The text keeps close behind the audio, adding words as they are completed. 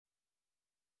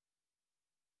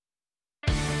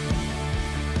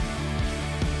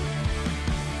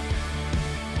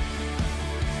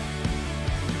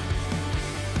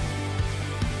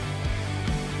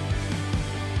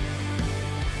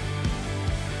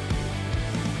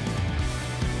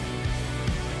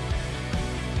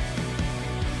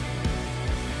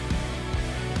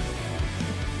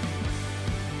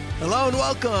Hello and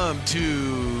welcome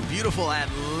to beautiful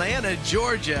Atlanta,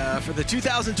 Georgia for the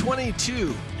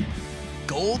 2022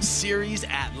 Gold Series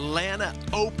Atlanta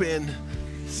Open.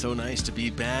 So nice to be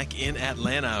back in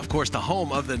Atlanta. Of course, the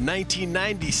home of the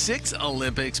 1996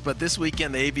 Olympics, but this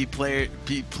weekend the AV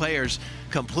players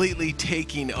completely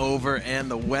taking over,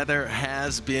 and the weather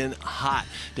has been hot.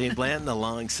 Dane Blanton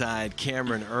alongside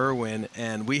Cameron Irwin,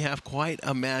 and we have quite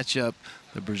a matchup.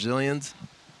 The Brazilians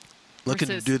looking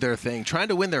to do their thing, trying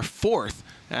to win their fourth,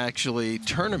 actually,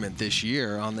 tournament this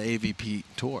year on the AVP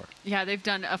Tour. Yeah, they've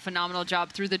done a phenomenal job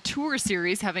through the Tour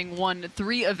Series, having won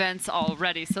 3 events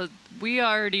already. So we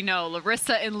already know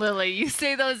Larissa and Lili. You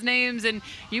say those names, and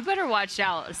you better watch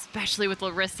out, especially with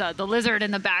Larissa, the lizard in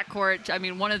the backcourt. I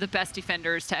mean, one of the best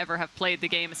defenders to ever have played the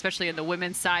game, especially in the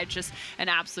women's side, just an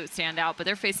absolute standout. But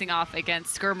they're facing off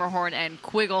against Schermerhorn and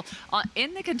Quiggle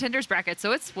in the contenders bracket.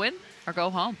 So it's win or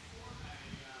go home.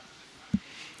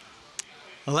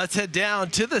 Well, let's head down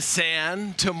to the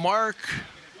sand to Mark.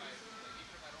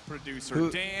 Producer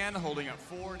Dan holding up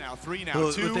 4, now 3, now 2.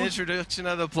 With the introduction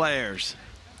of the players.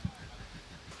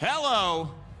 Hello.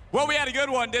 Well, we had a good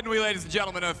one, didn't we, ladies and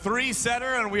gentlemen? A 3-setter,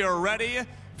 and we are ready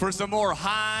for some more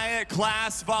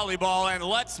high-class volleyball. And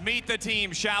let's meet the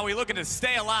team, shall we? Looking to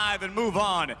stay alive and move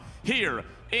on here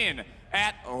in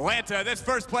Atlanta. This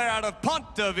first player out of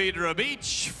Ponte Vedra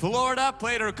Beach, Florida,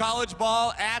 played her college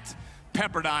ball at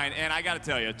Pepperdine, and I got to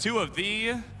tell you, 2 of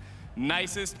the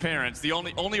nicest parents, the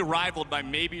only rivaled by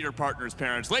maybe your partner's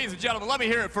parents. Ladies and gentlemen, let me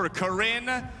hear it for Corinne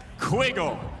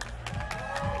Quiggle.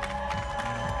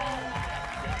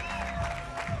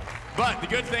 But the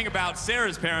good thing about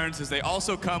Sarah's parents is they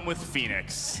also come with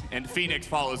Phoenix, and Phoenix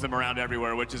follows them around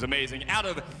everywhere, which is amazing. Out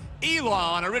of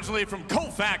Elon, originally from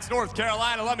Colfax, North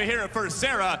Carolina, let me hear it for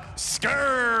Sarah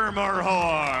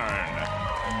Schermerhorn.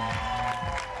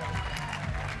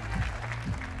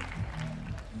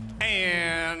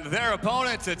 And their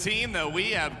opponent's a team that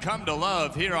we have come to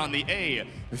love here on the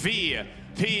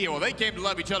AVP. Well, they came to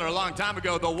love each other a long time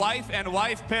ago. The wife and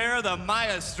wife pair, the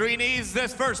Maestrinis.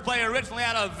 This first player originally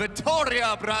out of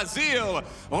Vitória, Brazil.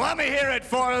 Let me hear it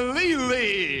for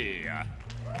Lili.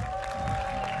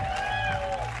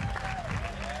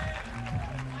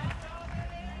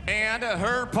 And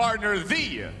her partner,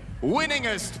 the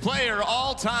winningest player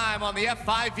all time on the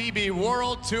F5VB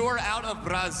World Tour out of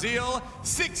Brazil.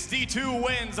 62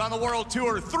 wins on the World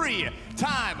Tour,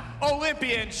 3-time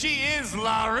Olympian. She is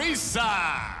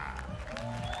Larissa.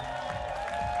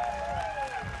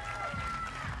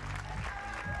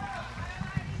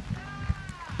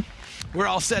 We're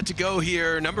all set to go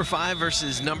here. Number 5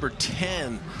 versus number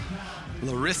 10.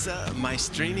 Larissa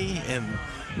Maestrini and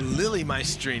Lili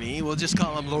Maestrini. We'll just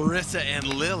call them Larissa and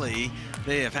Lili.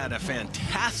 They have had a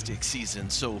fantastic season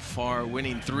so far,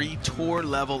 winning 3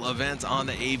 tour-level events on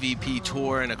the AVP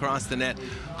Tour. And across the net,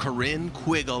 Corinne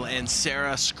Quiggle and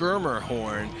Sarah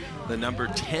Schermerhorn, the number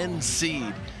 10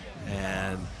 seed.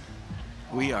 And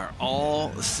we are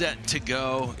all set to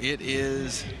go. It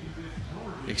is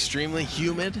extremely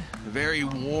humid, very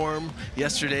warm.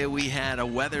 Yesterday we had a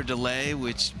weather delay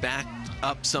which backed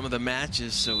up some of the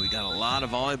matches, so we got a lot of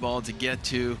volleyball to get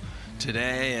to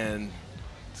today, and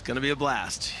it's going to be a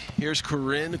blast. Here's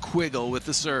Corinne Quiggle with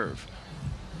the serve.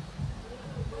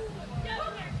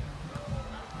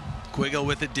 Quiggle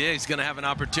with the dig is going to have an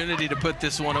opportunity to put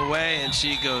this one away, and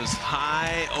she goes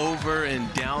high over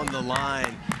and down the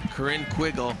line. Corinne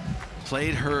Quiggle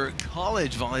played her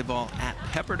college volleyball at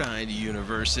Pepperdine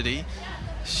University.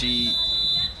 She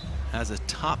has a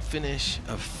top finish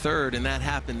of 3rd, and that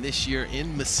happened this year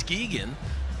in Muskegon,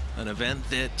 an event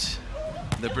that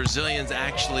the Brazilians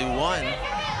actually won.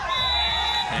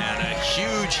 And a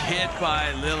huge hit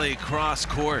by Lili cross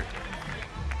court.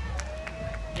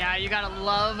 Yeah, you gotta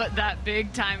love that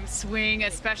big time swing,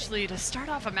 especially to start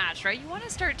off a match, right? You wanna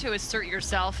start to assert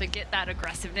yourself and get that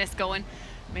aggressiveness going.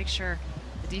 Make sure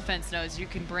the defense knows you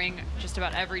can bring just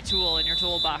about every tool in your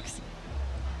toolbox.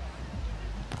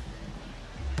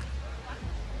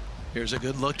 Here's a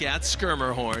good look at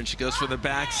Schermerhorn. She goes for the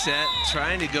back set,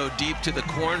 trying to go deep to the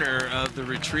corner of the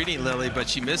retreating Lili, but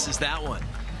she misses that one.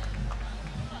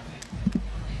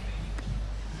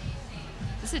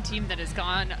 This is a team that has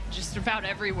gone just about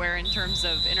everywhere in terms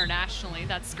of internationally.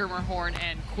 That's Schermerhorn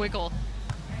and Quiggle.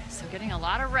 So getting a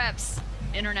lot of reps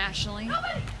internationally.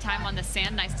 Time on the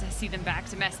sand, nice to see them back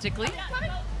domestically.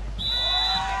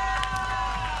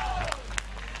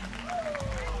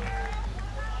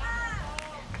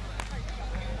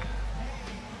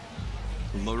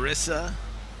 Larissa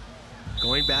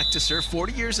going back to serve,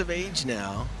 40 years of age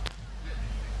now.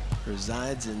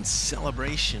 Resides in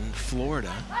Celebration,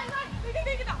 Florida.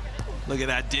 Look at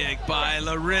that dig by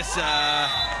Larissa.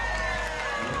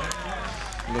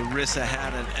 Larissa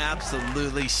had an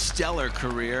absolutely stellar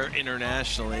career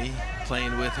internationally,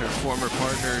 playing with her former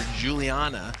partner,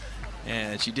 Juliana,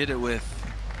 and she did it with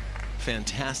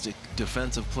fantastic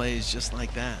defensive plays just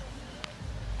like that.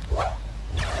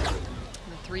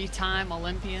 The three-time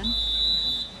Olympian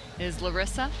is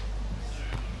Larissa.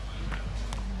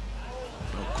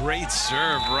 A great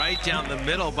serve right down the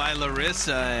middle by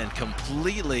Larissa, and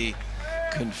completely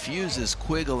confuses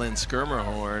Quiggle and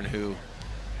Schermerhorn, who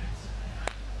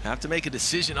have to make a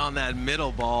decision on that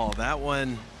middle ball. That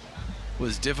one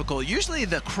was difficult. Usually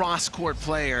the cross-court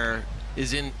player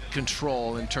is in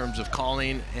control in terms of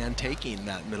calling and taking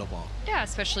that middle ball. Yeah,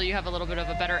 especially you have a little bit of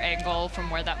a better angle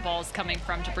from where that ball is coming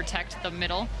from to protect the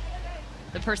middle.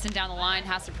 The person down the line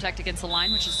has to protect against the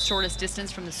line, which is shortest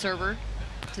distance from the server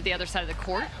to the other side of the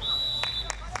court.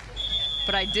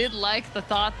 But I did like the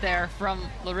thought there from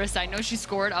Larissa. I know she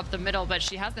scored up the middle, but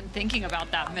she has been thinking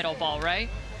about that middle ball, right?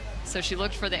 So she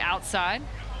looked for the outside,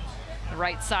 the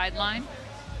right sideline.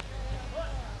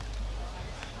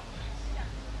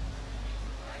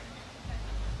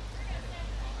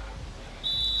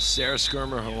 Sarah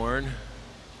Schermerhorn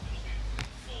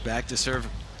back to serve.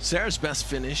 Sarah's best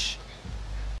finish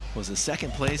was a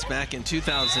second place back in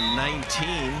 2019.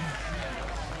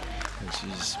 And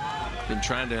she's been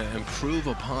trying to improve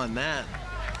upon that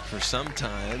for some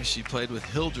time. She played with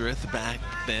Hildreth back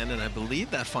then, and I believe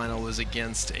that final was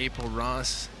against April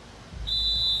Ross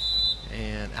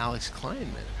and Alex Kleinman.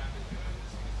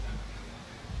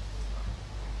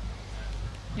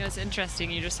 You know, it's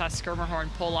interesting. You just saw Schermerhorn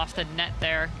pull off the net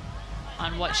there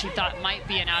on what she thought might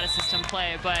be an out-of-system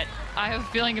play. But I have a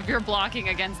feeling if you're blocking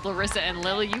against Larissa and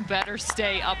Lili, you better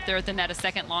stay up there at the net a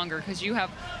second longer, because you have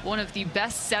one of the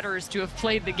best setters to have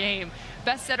played the game.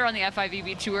 Best setter on the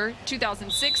FIVB Tour,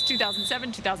 2006,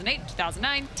 2007, 2008,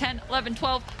 2009, 10, 11,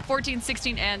 12, 14,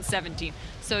 16, and 17.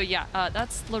 So yeah,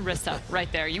 that's Larissa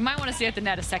right there. You might want to stay at the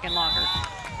net a second longer.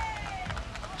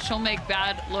 She'll make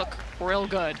bad look real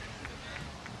good.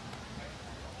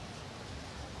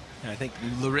 I think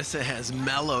Larissa has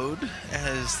mellowed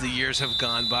as the years have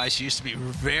gone by. She used to be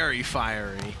very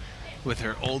fiery with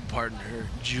her old partner,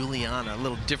 Juliana. A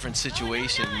little different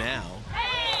situation now.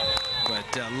 But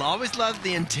always loved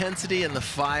the intensity and the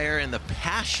fire and the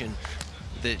passion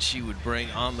that she would bring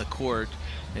on the court.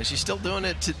 And she's still doing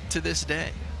it to this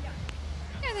day.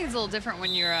 Yeah, I think it's a little different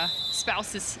when your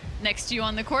spouse is next to you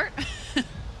on the court. You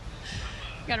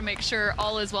got to make sure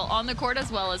all is well on the court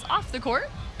as well as off the court.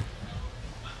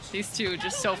 These two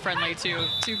just so friendly too.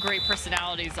 Two great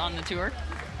personalities on the tour.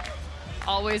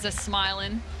 Always a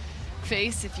smiling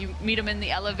face if you meet them in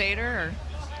the elevator or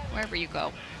wherever you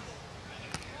go.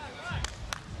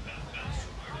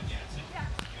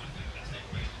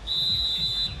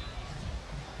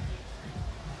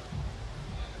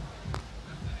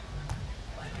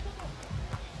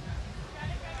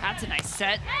 That's a nice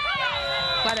set.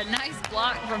 But a nice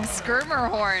block from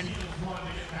Schermerhorn.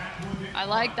 I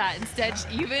like that. Instead,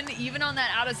 even on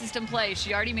that out-of-system play,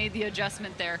 she already made the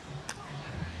adjustment there.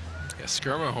 Yeah,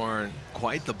 Schermerhorn,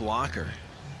 quite the blocker.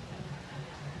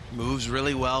 Moves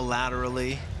really well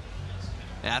laterally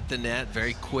at the net,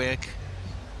 very quick.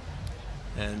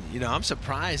 And, you know, I'm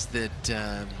surprised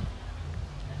that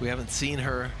we haven't seen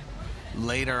her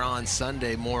later on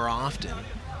Sunday more often.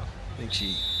 I think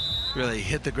she really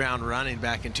hit the ground running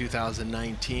back in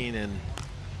 2019, and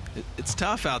it's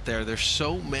tough out there. There's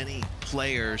so many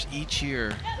players each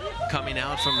year coming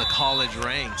out from the college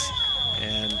ranks,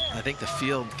 and I think the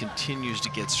field continues to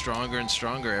get stronger and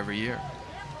stronger every year.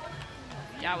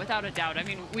 Yeah, without a doubt. I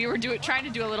mean, we were trying to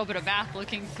do a little bit of math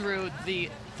looking through the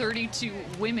 32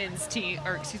 women's team,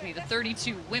 or excuse me, the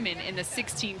 32 women in the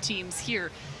 16 teams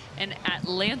here in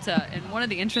Atlanta. And one of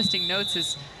the interesting notes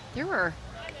is there were,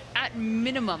 at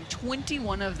minimum,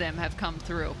 21 of them have come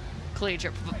through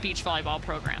collegiate beach volleyball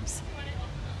programs.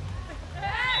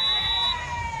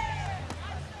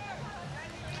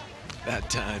 That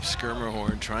time,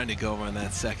 Schermerhorn trying to go on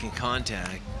that second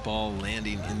contact, ball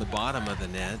landing in the bottom of the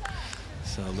net.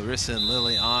 So Larissa and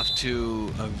Lili off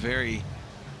to a very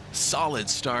solid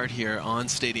start here on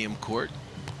Stadium Court.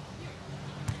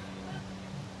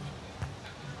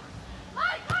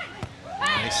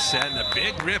 Nice set and a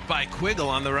big rip by Quiggle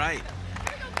on the right.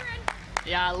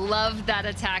 Yeah, I love that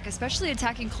attack, especially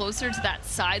attacking closer to that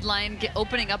sideline,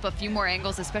 opening up a few more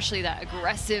angles, especially that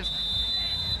aggressive,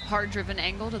 hard-driven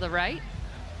angle to the right.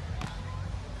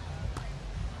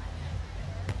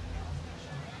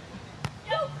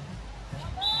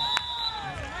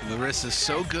 Larissa's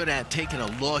so good at taking a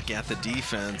look at the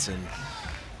defense and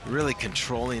really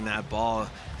controlling that ball.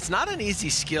 It's not an easy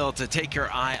skill to take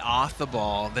your eye off the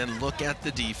ball, then look at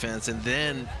the defense, and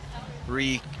then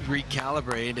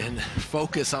recalibrate and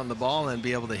focus on the ball and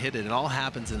be able to hit it. It all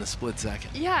happens in a split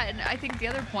second. Yeah, and I think the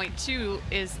other point too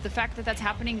is the fact that that's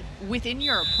happening within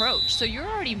your approach. So you're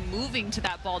already moving to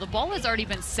that ball. The ball has already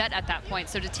been set at that point.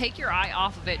 So to take your eye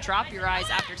off of it, drop your eyes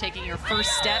after taking your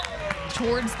first step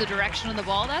towards the direction of the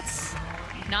ball, that's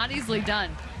not easily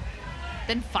done.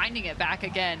 Then finding it back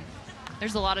again.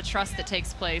 There's a lot of trust that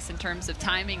takes place in terms of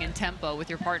timing and tempo with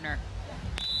your partner.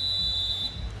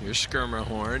 Here's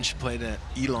Schermerhorn. She played at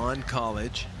Elon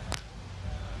College.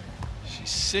 She's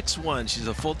 6'1". She's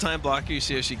a full-time blocker. You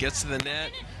see how she gets to the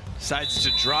net, decides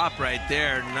to drop right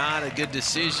there. Not a good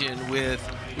decision with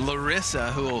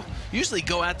Larissa, who will usually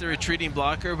go at the retreating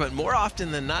blocker, but more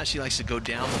often than not, she likes to go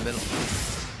down the middle.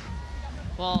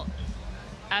 Well,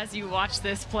 as you watch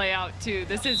this play out too,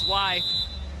 this is why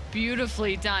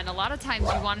beautifully done. A lot of times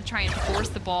you want to try and force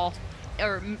the ball,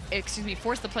 or excuse me,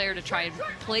 force the player to try and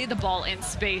play the ball in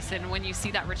space. And when you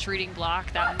see that retreating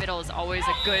block, that middle is always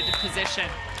a good position.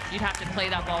 You'd have to play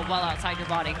that ball well outside your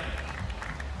body.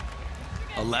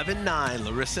 11-9,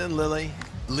 Larissa and Lili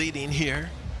leading here.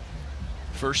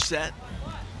 First set.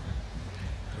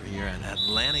 We're here at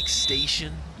Atlantic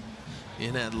Station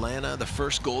in Atlanta, the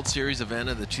first Gold Series event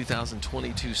of the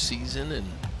 2022 season. And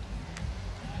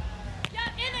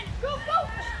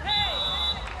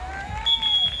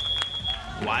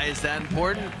why is that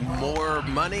important? More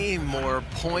money, more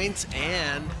points,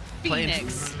 and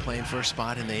playing for a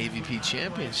spot in the AVP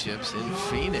Championships in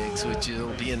Phoenix, which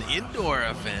will be an indoor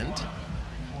event.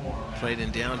 Played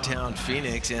in downtown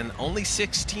Phoenix, and only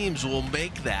 6 teams will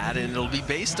make that, and it'll be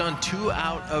based on 2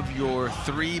 out of your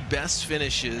 3 best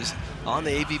finishes on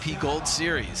the AVP Gold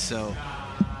Series. So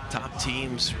top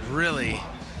teams really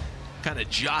kind of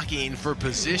jockeying for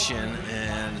position,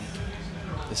 and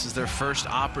this is their first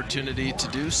opportunity to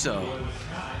do so.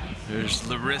 There's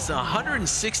Larissa,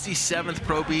 167th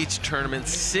Pro Beach tournament,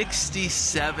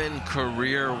 67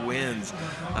 career wins,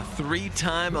 a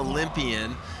 3-time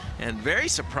Olympian, and very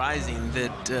surprising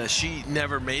that she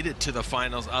never made it to the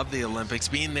finals of the Olympics,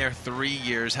 being there 3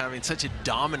 years, having such a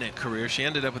dominant career. She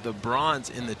ended up with a bronze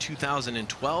in the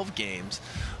 2012 games,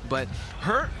 but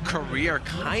her career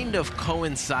kind of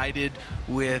coincided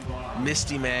with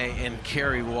Misty May and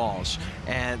Carrie Walsh,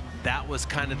 and that was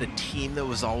kind of the team that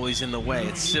was always in the way.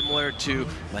 It's similar to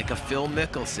like a Phil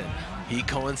Mickelson. He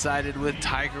coincided with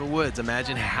Tiger Woods.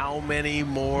 Imagine how many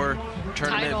more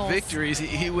tournament victories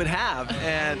he would have.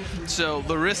 And so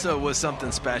Larissa was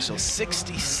something special,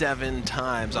 67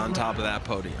 times on top of that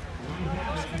podium.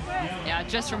 Yeah,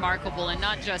 just remarkable. And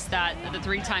not just that, the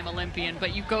 3-time Olympian,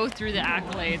 but you go through the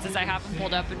accolades, as I have them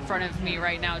pulled up in front of me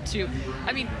right now too.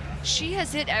 I mean, she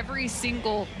has hit every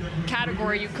single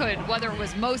category you could, whether it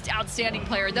was most outstanding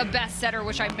player, the best setter,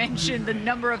 which I mentioned the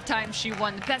number of times she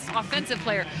won, the best offensive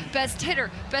player, best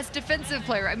hitter, best defensive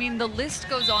player. I mean, the list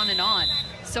goes on and on.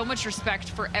 So much respect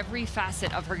for every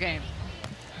facet of her game.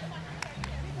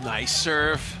 Nice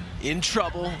serve. In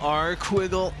trouble are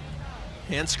Quiggle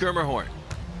and Schermerhorn.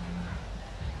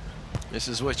 This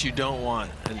is what you don't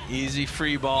want. An easy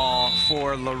free ball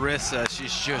for Larissa.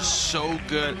 She's just so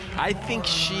good. I think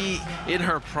she, in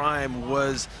her prime,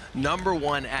 was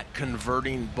 #1 at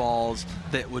converting balls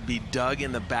that would be dug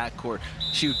in the backcourt.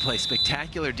 She would play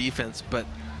spectacular defense, but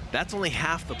that's only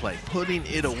half the play. Putting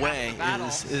it away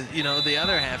is, you know, the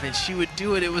other half, and she would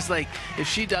do it. It was like, if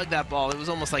she dug that ball, it was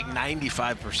almost like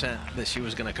 95% that she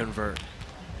was gonna convert.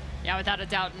 Yeah, without a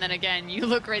doubt. And then again, you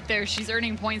look right there, she's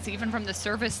earning points even from the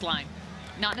service line.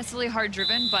 Not necessarily hard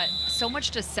driven, but so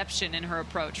much deception in her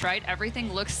approach, right?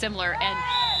 Everything looks similar, and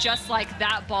just like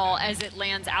that ball as it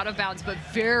lands out of bounds, but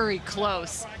very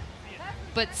close.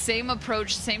 But same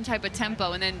approach, same type of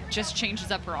tempo, and then just changes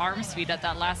up her arm speed at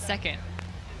that last second.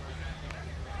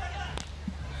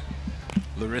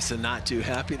 Larissa not too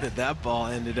happy that that ball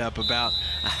ended up about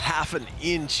a ½ an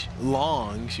inch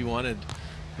long. She wanted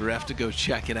the ref to go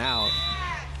check it out,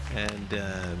 and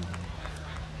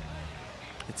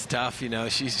it's tough, you know.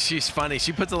 She's funny.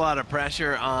 She puts a lot of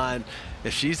pressure on.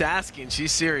 If she's asking,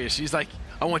 she's serious. She's like,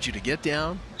 I want you to get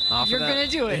down off You're of that, gonna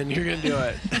do it, and you're gonna do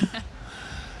it.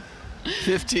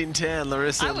 15-10,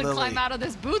 Larissa and Lili. I would climb out of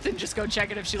this booth and just go check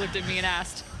it if she looked at me and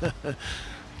asked.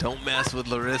 Don't mess with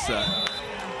Larissa.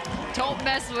 Don't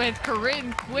mess with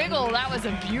Corinne Quiggle. That was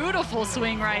a beautiful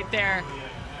swing right there.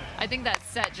 I think that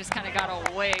set just kind of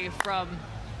got away from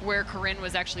where Corinne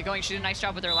was actually going. She did a nice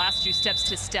job with her last 2 steps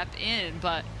to step in,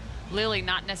 but Lili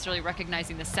not necessarily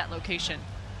recognizing the set location.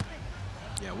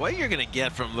 Yeah, what you're going to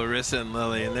get from Larissa and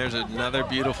Lili, and there's another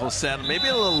beautiful set, maybe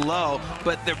a little low,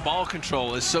 but their ball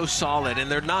control is so solid, and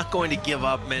they're not going to give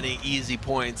up many easy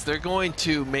points. They're going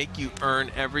to make you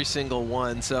earn every single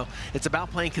one. So it's about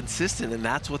playing consistent, and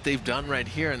that's what they've done right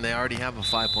here, and they already have a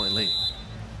 5-point lead.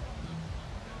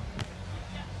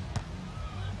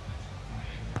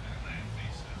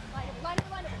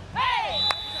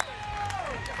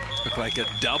 Look like a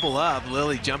double up.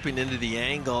 Lili jumping into the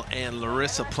angle and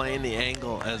Larissa playing the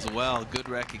angle as well. Good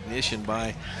recognition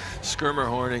by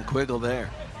Schermerhorn and Quiggle there.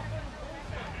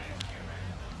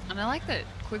 And I like that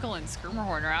Quiggle and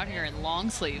Schermerhorn are out here in long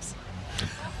sleeves.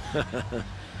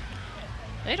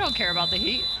 They don't care about the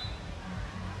heat.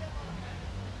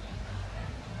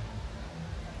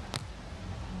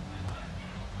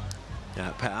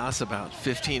 That pass about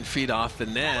 15 feet off the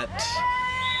net.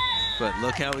 But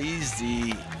look how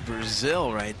easy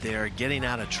Brazil right there getting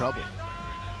out of trouble.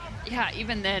 Yeah,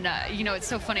 even then, you know, it's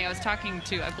so funny. I was talking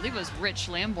to, I believe it was Rich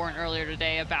Lamborn earlier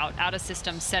today about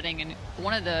out-of-system setting, and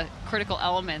one of the critical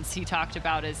elements he talked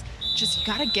about is just you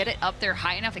got to get it up there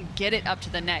high enough and get it up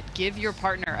to the net. Give your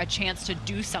partner a chance to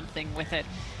do something with it.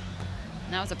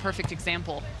 And that was a perfect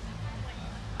example.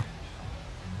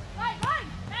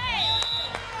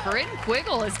 Corinne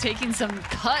Quiggle is taking some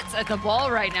cuts at the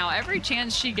ball right now. Every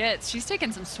chance she gets, she's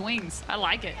taking some swings. I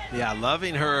like it. Yeah,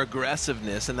 loving her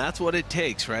aggressiveness, and that's what it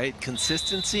takes, right?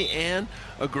 Consistency and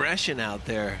aggression out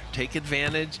there. Take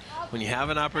advantage. When you have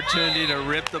an opportunity to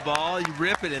rip the ball, you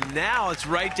rip it, and now it's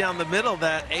right down the middle,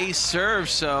 that ace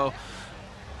serve. So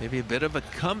maybe a bit of a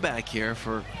comeback here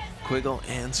for Quiggle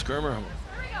and Schermerhorn.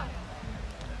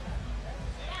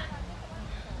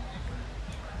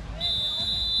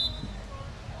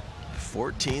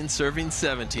 14 serving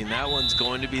 17. That one's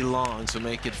going to be long, so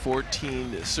make it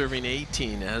 14 serving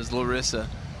 18 as Larissa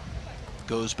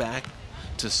goes back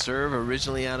to serve,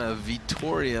 originally out of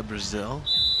Vitória, Brazil.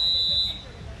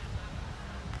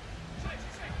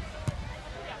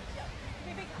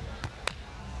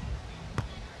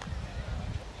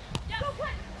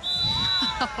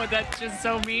 Oh, that's just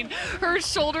so mean. Her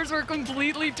shoulders were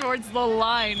completely towards the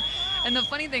line. And the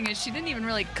funny thing is she didn't even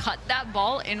really cut that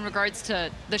ball in regards to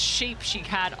the shape she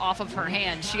had off of her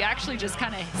hand. She actually just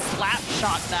kind of slap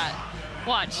shot that.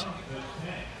 Watch.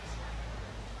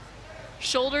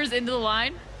 Shoulders into the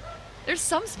line. There's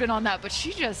some spin on that, but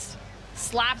she just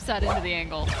slaps that into the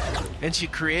angle. And she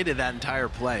created that entire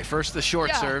play. First the short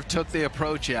serve, took the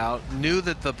approach out, knew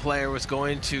that the player was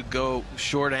going to go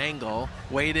short angle,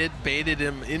 waited, baited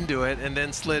him into it, and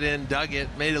then slid in, dug it,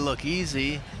 made it look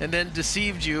easy, and then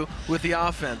deceived you with the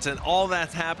offense. And all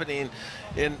that's happening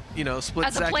in, you know,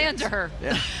 split seconds. As a plan to her.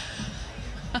 Yeah.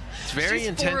 It's very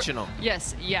intentional.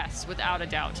 Yes, yes, without a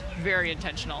doubt. Very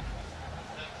intentional.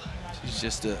 She's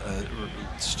just a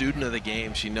student of the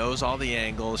game. She knows all the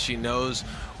angles. She knows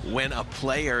when a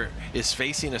player is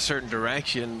facing a certain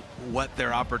direction, what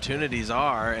their opportunities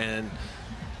are, and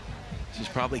she's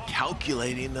probably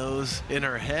calculating those in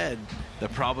her head, the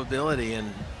probability,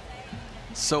 and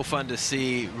so fun to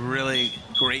see. Really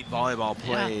great volleyball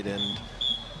played, and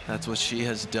that's what she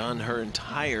has done her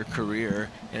entire career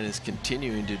and is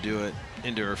continuing to do it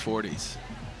into her 40s.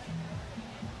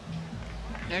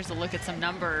 There's a look at some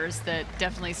numbers that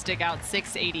definitely stick out.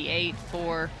 688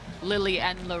 for Lili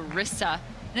and Larissa.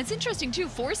 And it's interesting too,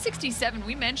 467,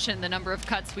 we mentioned the number of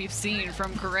cuts we've seen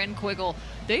from Corinne Quiggle.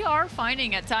 They are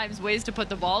finding at times ways to put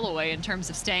the ball away in terms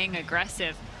of staying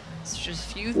aggressive. It's just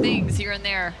a few things here and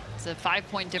there. It's a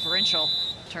 5-point differential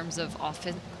in terms of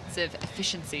offensive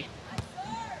efficiency.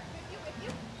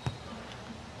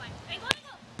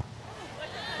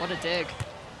 What a dig.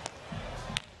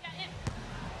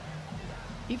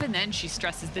 Even then, she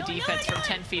stresses the defense from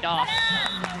 10 feet off.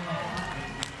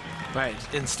 Right,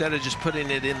 instead of just putting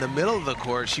it in the middle of the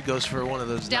court, she goes for one of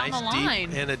those down nice the line.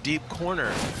 Deep and a deep corner.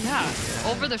 Yeah,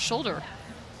 over the shoulder.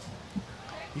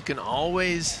 You can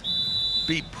always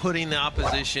be putting the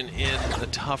opposition in a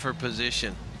tougher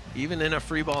position, even in a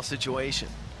free ball situation.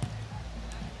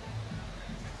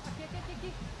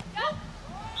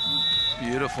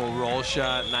 Beautiful roll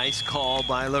shot, nice call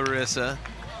by Larissa.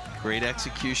 Great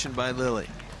execution by Lili.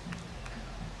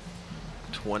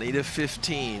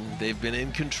 20-15, they've been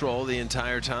in control the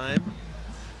entire time,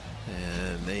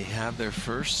 and they have their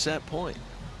first set point.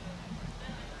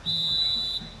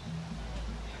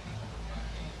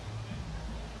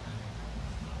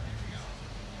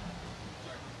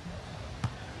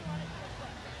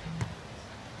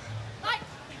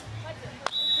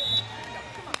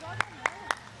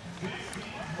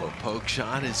 Well, poke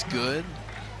shot is good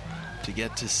to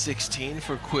get to 16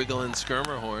 for Quiggle and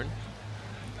Schermerhorn.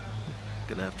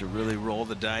 Gonna have to really roll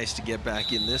the dice to get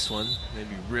back in this one.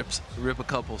 Maybe rip a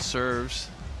couple serves.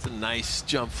 It's a nice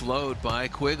jump float by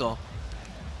Quiggle.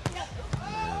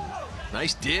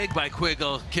 Nice dig by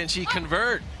Quiggle. Can she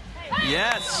convert?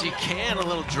 Yes, she can. A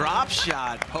little drop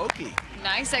shot, pokey.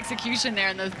 Nice execution there,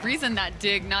 and the reason that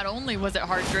dig, not only was it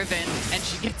hard driven and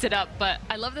she gets it up, but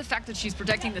I love the fact that she's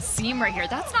protecting the seam right here.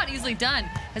 That's not easily done.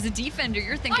 As a defender,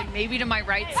 you're thinking maybe to my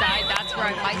right side, that's where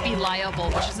I might be liable,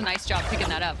 which is a nice job picking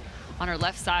that up on her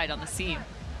left side on the seam.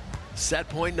 Set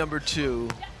point number 2.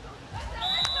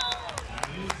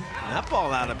 That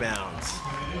ball out of bounds.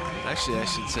 Actually, I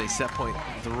should say set point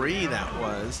 3 that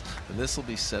was, and this will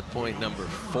be set point number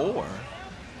 4.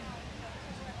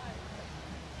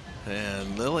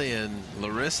 And Lili and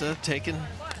Larissa taking a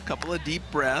couple of deep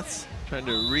breaths, trying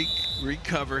to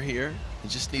recover here. They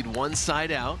just need one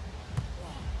side out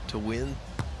to win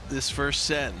this first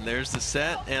set. And there's the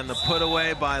set and the put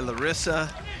away by Larissa.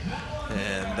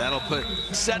 And that'll put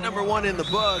set number 1 in the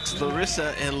books.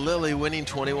 Larissa and Lili winning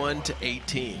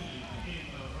 21-18.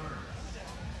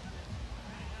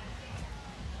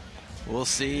 We'll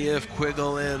see if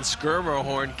Quiggle and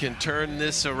Schermerhorn can turn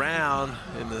this around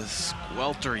in the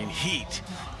sweltering heat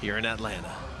here in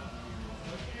Atlanta.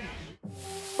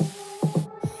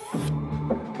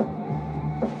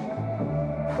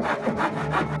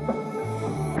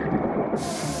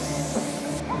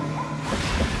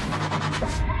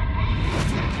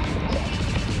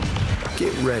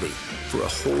 Get ready for a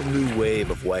whole new wave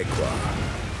of White Claw.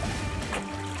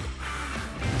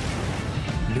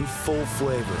 New full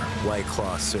flavor White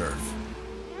Claw Surf.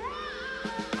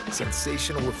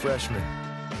 Sensational refreshment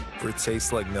for a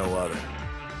taste like no other.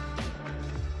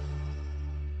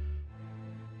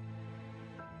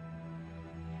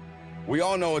 We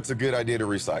all know it's a good idea to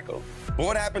recycle. But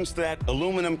what happens to that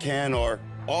aluminum can or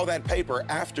all that paper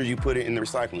after you put it in the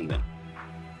recycling bin?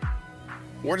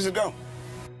 Where does it go?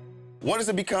 What does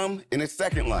it become in its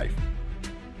second life?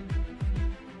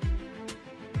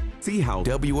 See how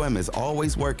WM is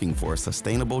always working for a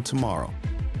sustainable tomorrow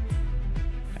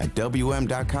at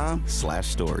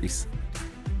WM.com/stories.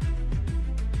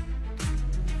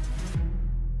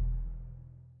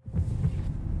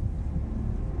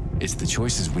 It's the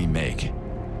choices we make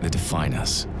that define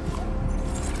us.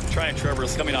 Tryon Trevor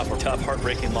is coming off a tough,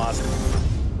 heartbreaking loss.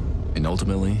 And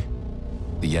ultimately,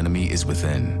 the enemy is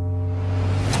within.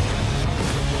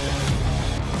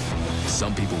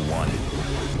 Some people want it.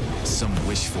 Some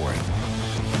wish for it.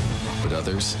 But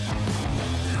others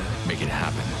make it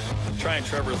happen. Tryon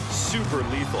Trevor is super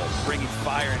lethal, bringing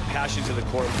fire and passion to the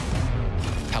court.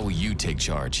 How will you take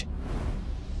charge?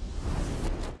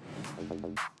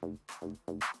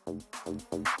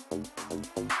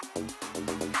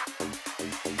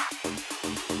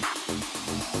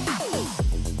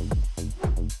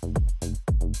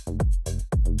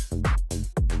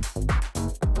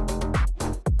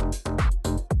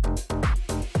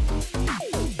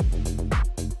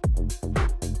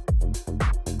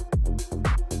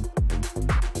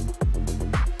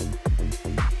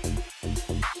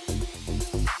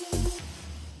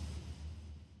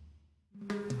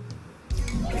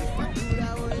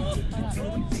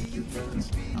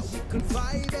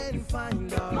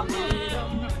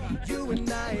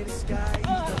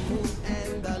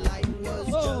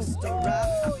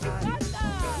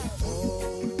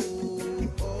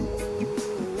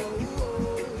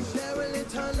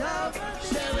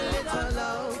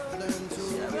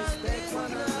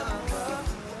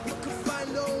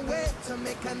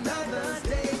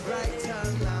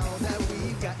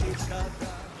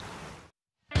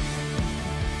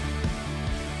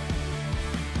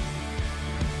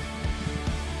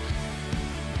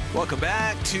 Welcome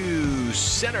back to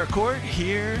center court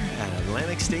here at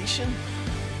Atlantic Station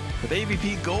for the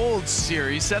AVP Gold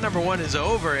Series. Set number 1 is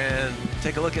over, and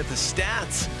take a look at the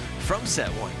stats from set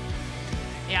 1.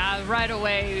 Yeah, right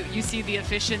away you see the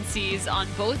efficiencies on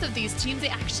both of these teams. They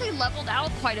actually leveled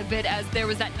out quite a bit as there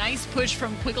was that nice push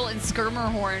from Quiggle and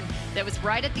Schermerhorn that was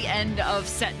right at the end of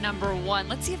set number 1.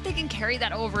 Let's see if they can carry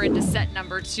that over into set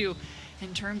number 2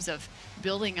 in terms of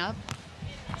building up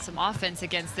some offense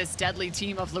against this deadly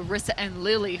team of Larissa and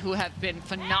Lili, who have been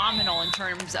phenomenal in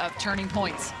terms of turning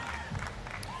points.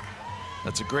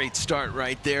 That's a great start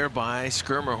right there by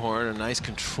Schermerhorn. A nice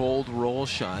controlled roll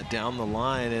shot down the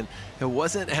line, and it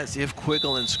wasn't as if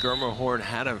Quiggle and Schermerhorn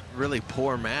had a really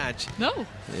poor match. No.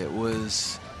 It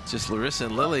was just Larissa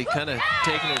and Lili kind of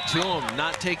taking it to them,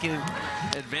 not taking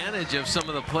advantage of some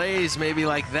of the plays maybe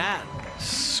like that.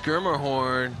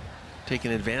 Schermerhorn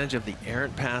taking advantage of the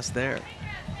errant pass there.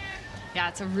 Yeah,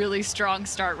 it's a really strong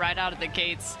start right out of the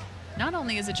gates. not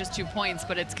only is it just 2 points,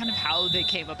 but it's kind of how they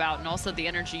came about and also the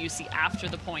energy you see after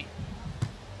the point.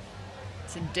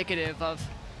 It's indicative of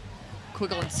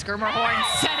Quiggle and Schermerhorn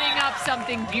setting up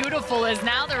something beautiful as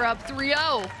now they're up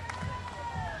 3-0.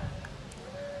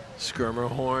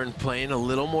 Schermerhorn playing a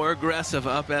little more aggressive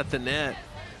up at the net,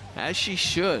 as she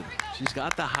should. She's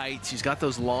got the height, she's got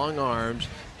those long arms.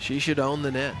 She should own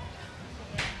the net.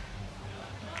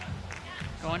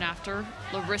 Going after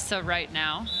Larissa right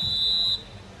now.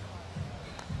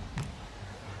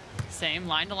 Same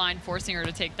line to line, forcing her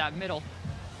to take that middle.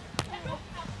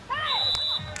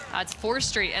 That's 4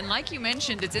 straight, and like you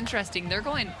mentioned, it's interesting. They're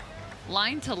going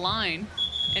line to line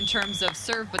in terms of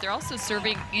serve, but they're also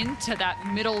serving into that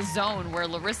middle zone where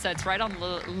Larissa, it's right on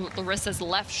Larissa's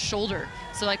left shoulder.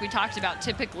 So like we talked about,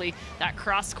 typically that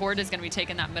cross court is going to be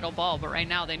taking that middle ball, but right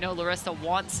now they know Larissa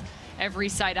wants every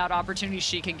side out opportunity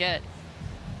she can get.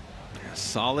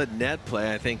 Solid net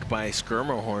play, I think, by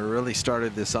Schermerhorn really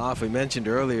started this off. We mentioned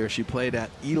earlier she played at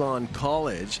Elon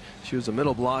College. She was a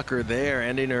middle blocker there,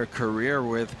 ending her career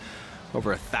with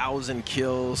over 1,000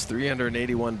 kills,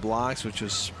 381 blocks, which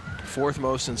was 4th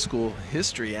most in school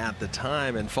history at the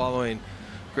time. And following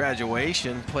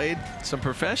graduation, played some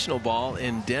professional ball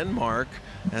in Denmark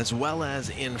as well as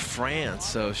in France.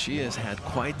 So she has had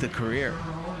quite the career.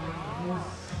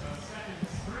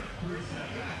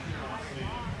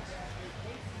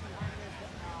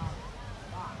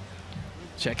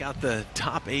 Check out the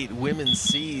top 8 women's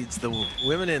seeds. The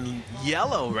women in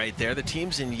yellow right there, the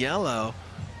teams in yellow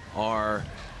are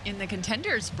in the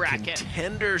contenders bracket.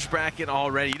 Contenders bracket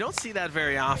already. You don't see that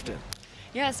very often.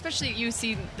 Yeah, especially you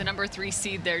see the number 3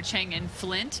 seed there, Cheng and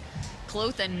Flint.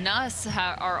 Kloth and Nuss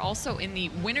are also in the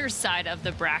winner's side of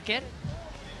the bracket.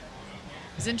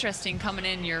 It's interesting coming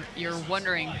in, you're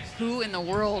wondering who in the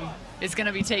world is going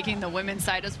to be taking the women's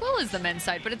side as well as the men's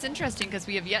side. But it's interesting because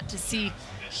we have yet to see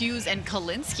Hughes and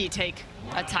Kalinske take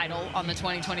a title on the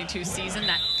 2022 season.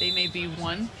 That they may be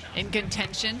one in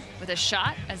contention with a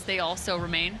shot, as they also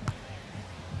remain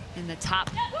in the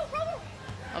top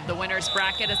of the winner's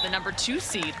bracket as the number 2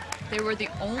 seed. They were the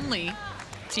only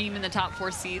team in the top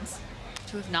 4 seeds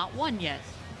to have not won yet.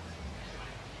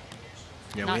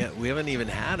 Yeah, we haven't even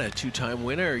had a 2-time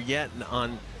winner yet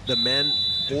on the men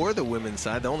or the women's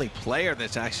side. The only player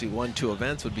that's actually won 2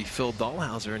 events would be Phil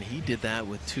Dahlhauser, and he did that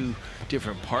with 2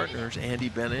 different partners, Andy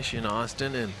Benish in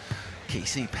Austin and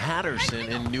Casey Patterson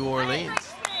in New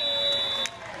Orleans.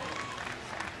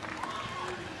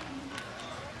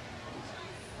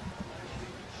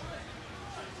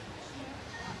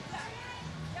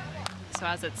 So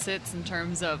as it sits in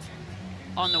terms of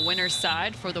on the winner's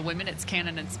side, for the women, it's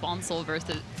Cannon and Sponsel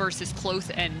versus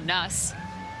Kloth and Nuss.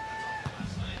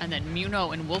 And then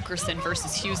Muno and Wilkerson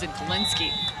versus Hughes and Kalinske.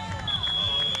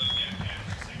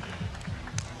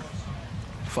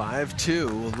 5-2,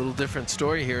 a little different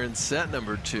story here in set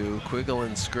number 2. Quiggle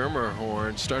and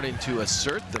Schermerhorn starting to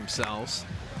assert themselves.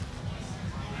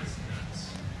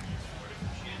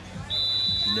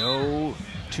 No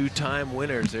 2-time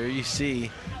winners. There you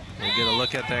see. We're going to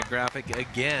look at that graphic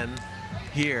again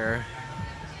here.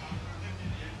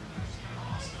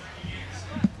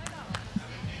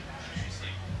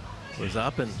 Was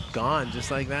up and gone just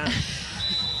like that.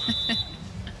 I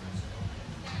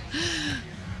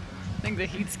think the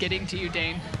heat's getting to you,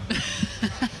 Dane.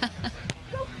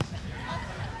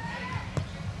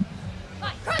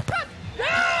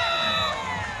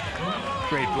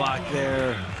 Great block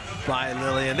there by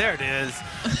Lili, and there it is.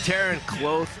 Taryn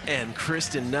Kloth and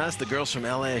Kristen Nuss, the girls from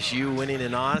LSU, winning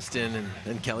in Austin,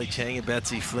 and Kelly Cheng and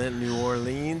Betsy Flint, New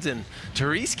Orleans, and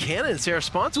Therese Cannon and Sarah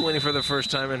Sponsel winning for the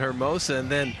first time in Hermosa. And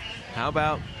then how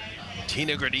about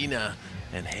Tina Gradina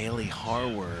and Haley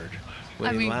Harward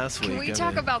winning last week? Can we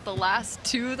talk about the last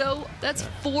 2, though? That's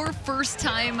 4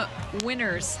 first-time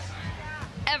winners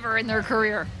ever in their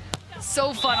career.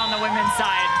 So fun on the women's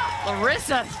side.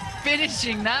 Larissa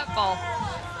finishing that ball.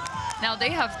 Now, they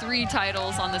have 3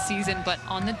 titles on the season, but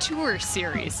on the Tour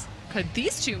Series, could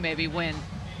these 2 maybe win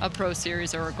a Pro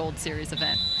Series or a Gold Series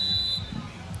event?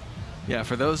 Yeah,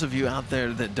 for those of you out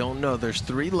there that don't know, there's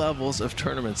 3 levels of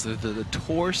tournaments. There's the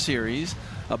Tour Series.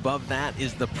 Above that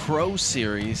is the Pro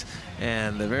Series.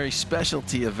 And the very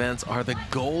specialty events are the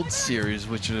Gold Series,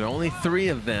 which are only 3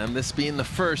 of them. This being the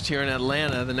first here in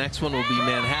Atlanta. The next one will be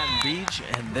Manhattan Beach.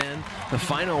 And then the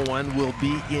final one will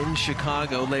be in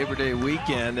Chicago, Labor Day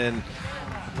weekend. And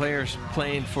players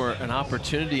playing for an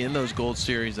opportunity in those Gold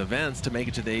Series events to make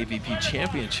it to the AVP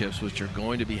Championships, which are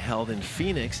going to be held in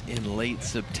Phoenix in late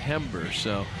September.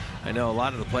 So I know a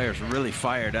lot of the players are really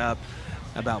fired up.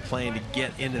 about playing to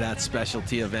get into that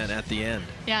specialty event at the end.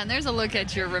 Yeah, and there's a look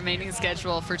at your remaining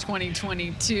schedule for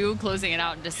 2022, closing it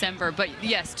out in December. But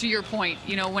yes, to your point,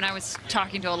 you know, when I was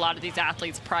talking to a lot of these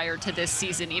athletes prior to this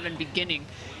season even beginning,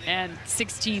 and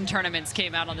 16 tournaments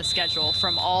came out on the schedule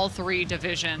from all 3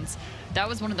 divisions, that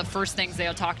was one of the first things they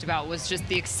all talked about, was just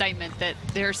the excitement that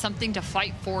there's something to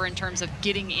fight for in terms of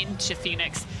getting into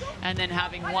Phoenix and then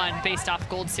having won based off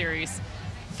Gold Series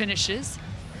finishes.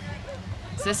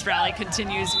 This rally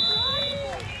continues.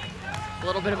 A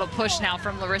little bit of a push now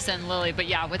from Larissa and Lili, but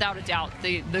yeah, without a doubt,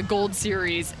 the Gold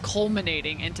Series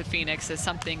culminating into Phoenix is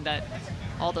something that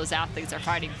all those athletes are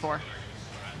fighting for.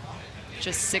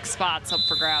 Just 6 spots up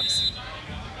for grabs.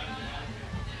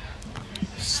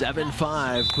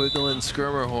 7-5, Quiggle and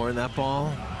Schermerhorn. That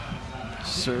ball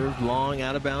served long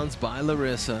out of bounds by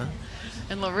Larissa.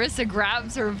 And Larissa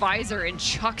grabs her visor and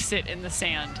chucks it in the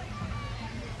sand.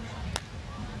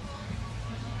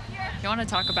 You want to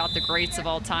talk about the greats of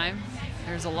all time?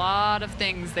 There's a lot of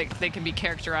things that they can be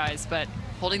characterized, but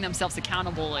holding themselves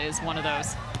accountable is one of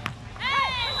those.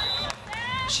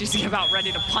 She's about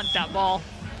ready to punt that ball.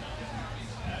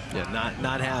 Yeah,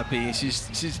 not happy. She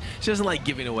doesn't like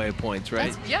giving away points,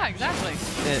 right? Yeah, exactly.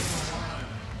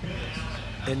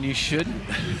 And you shouldn't.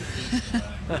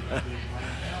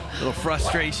 Little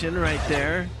frustration right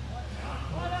there.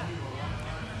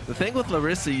 The thing with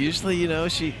Larissa, usually, you know,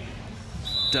 she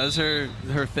does her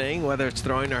thing, whether it's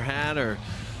throwing her hat or,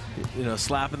 you know,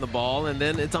 slapping the ball, and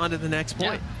then it's on to the next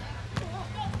point.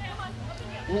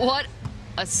 Yeah. What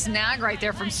a snag right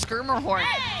there from Schermerhorn.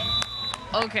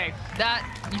 Okay, that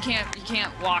you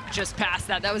can't walk just past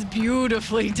that. That was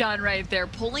beautifully done right there.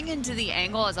 Pulling into the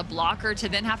angle as a blocker to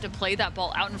then have to play that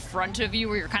ball out in front of you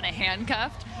where you're kind of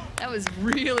handcuffed. That was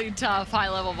really tough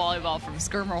high-level volleyball from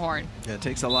Schermerhorn. Yeah, it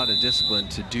takes a lot of discipline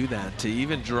to do that. To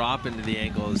even drop into the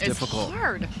angle is difficult. It's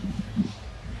hard.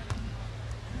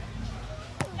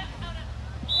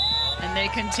 And they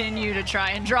continue to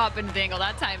try and drop into the angle.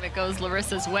 That time it goes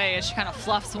Larissa's way as she kind of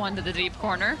fluffs one to the deep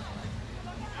corner.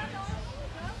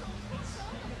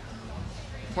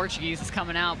 Portuguese is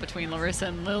coming out between Larissa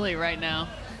and Lili right now.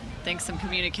 Thanks some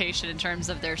communication in terms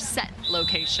of their set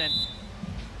location.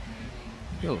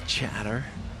 Little chatter.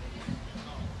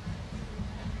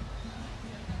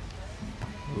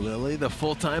 Lili, the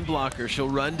full-time blocker. She'll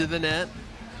run to the net,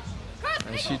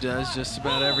 as she does just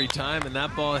about every time, and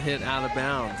that ball hit out of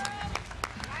bounds.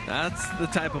 That's the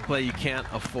type of play you can't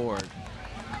afford.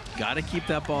 Got to keep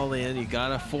that ball in. You got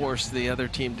to force the other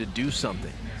team to do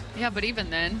something. Yeah, but even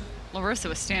then, Larissa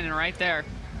was standing right there.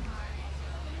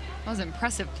 That was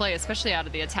impressive play, especially out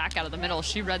of the attack out of the middle.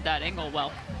 She read that angle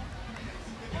well.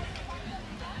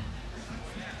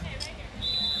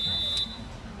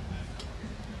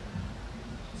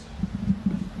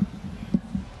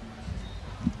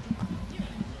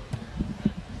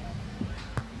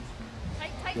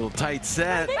 Little tight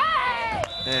set.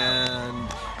 And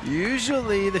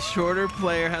usually the shorter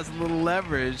player has a little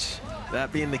leverage.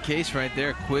 That being the case right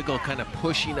there, Quiggle kind of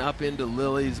pushing up into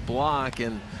Lili's block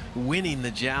and winning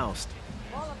the joust.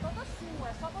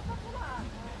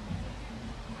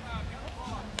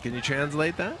 Can you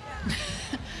translate that?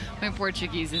 My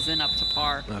Portuguese isn't up to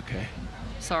par. Okay.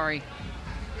 Sorry.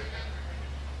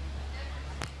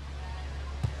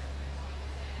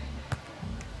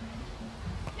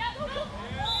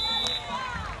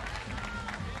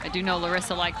 I do know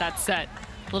Larissa liked that set.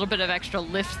 A little bit of extra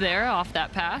lift there off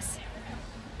that pass,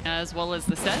 as well as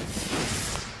the set.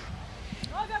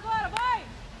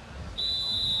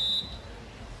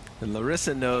 And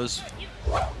Larissa knows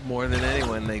more than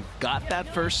anyone, they got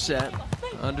that first set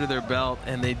under their belt,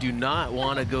 and they do not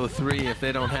want to go 3 if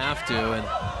they don't have to. And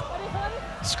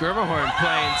Schermerhorn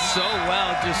playing so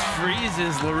well just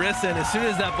freezes Larissa, and as soon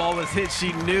as that ball was hit,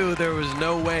 she knew there was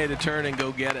no way to turn and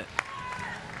go get it.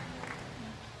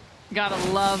 Gotta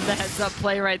love the heads-up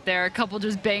play right there. A couple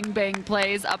just bang-bang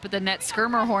plays up at the net.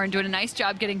 Schermerhorn doing a nice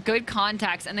job getting good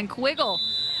contacts, and then Quiggle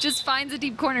just finds a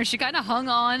deep corner. She kind of hung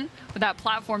on with that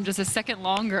platform just a second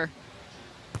longer,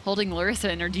 holding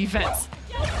Larissa in her defense.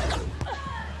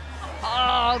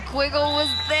 Oh, Quiggle was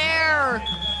there.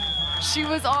 She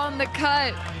was on the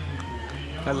cut.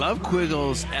 I love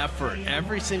Quiggle's effort.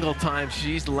 Every single time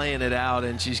she's laying it out,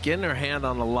 and she's getting her hand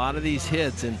on a lot of these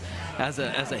hits. And as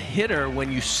a hitter,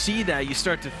 when you see that, you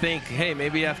start to think, hey,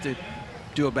 maybe you have to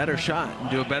do a better shot and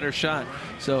do a better shot.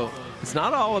 So it's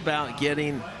not all about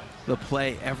getting the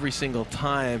play every single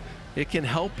time. It can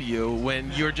help you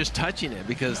when you're just touching it,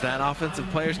 because that offensive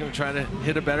player is going to try to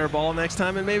hit a better ball next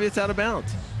time, and maybe it's out of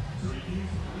bounds.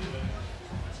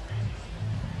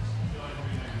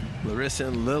 Larissa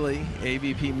and Lili,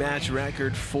 AVP match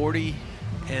record 40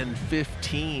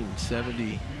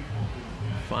 31-15,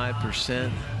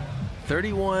 75%.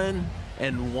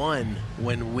 31-1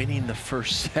 when winning the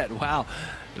first set. Wow,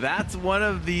 that's one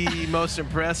of the most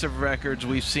impressive records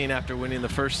we've seen after winning the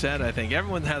first set. I think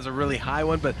everyone has a really high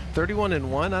one, but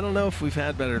 31-1, I don't know if we've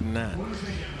had better than that.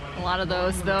 A lot of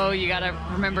those, though, you got to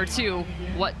remember, too,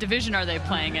 what division are they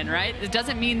playing in, right? It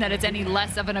doesn't mean that it's any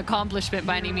less of an accomplishment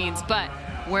by any means, but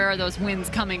where are those wins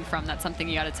coming from? That's something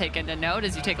you got to take into note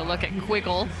as you take a look at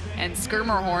Quiggle and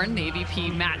Schermerhorn, the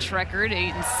AVP match record,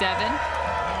 8-7.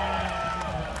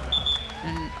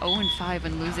 And 0-5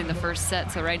 in losing the first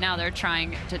set. So right now they're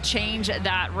trying to change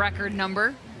that record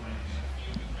number.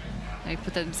 They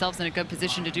put themselves in a good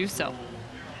position to do so.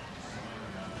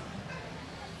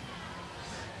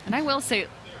 And I will say,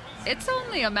 it's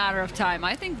only a matter of time.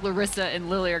 I think Larissa and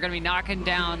Lili are going to be knocking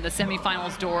down the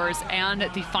semifinals doors and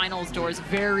the finals doors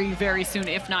very, very soon,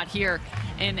 if not here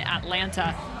in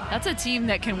Atlanta. That's a team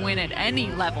that can win at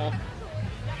any level,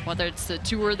 whether it's the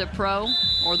Tour, the Pro,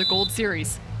 or the Gold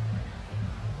Series.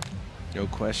 No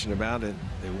question about it.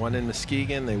 They won in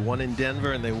Muskegon, they won in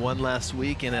Denver, and they won last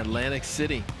week in Atlantic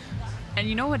City. And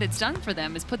you know what it's done for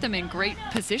them is put them in great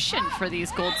position for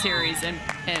these Gold Series and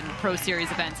Pro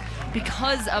Series events.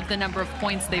 Because of the number of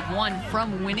points they've won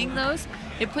from winning those,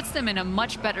 it puts them in a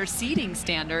much better seeding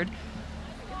standard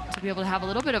to be able to have a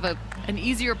little bit of an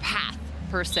easier path,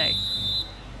 per se.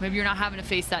 Maybe you're not having to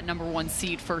face that #1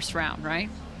 seed first round, right?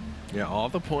 Yeah, all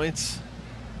the points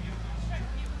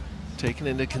taken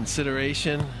into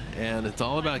consideration, and it's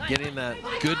all about getting that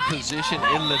good position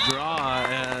in the draw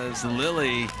as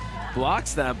Lili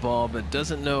blocks that ball but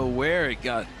doesn't know where it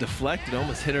got deflected,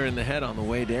 almost hit her in the head on the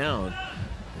way down.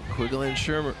 Quiggle and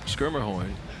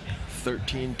Schermerhorn,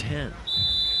 13-10.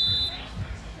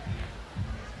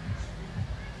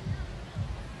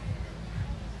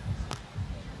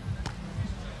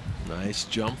 Nice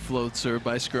jump float serve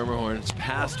by Schermerhorn. It's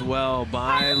passed well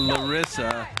by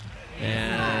Larissa,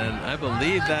 and I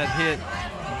believe that hit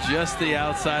just the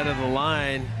outside of the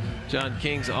line. John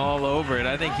King's all over it.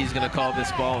 I think he's going to call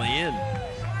this ball in.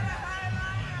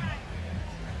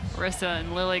 Larissa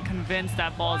and Lili convinced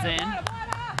that ball's in.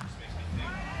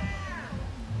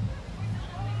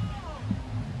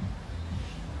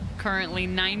 Currently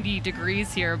 90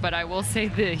 degrees here, but I will say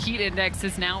the heat index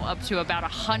is now up to about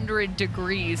 100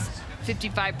 degrees,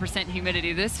 55%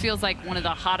 humidity. This feels like one of the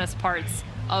hottest parts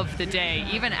of the day,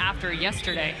 even after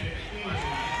yesterday.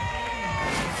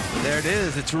 There it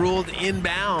is. It's ruled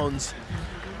inbounds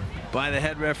by the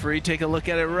head referee. Take a look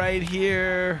at it right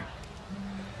here.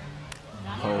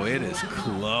 Oh, it is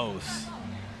close.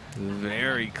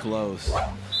 Very close.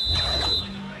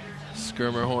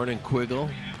 Schermerhorn and Quiggle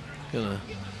gonna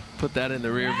put that in the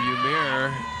rearview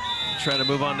mirror, try to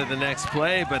move on to the next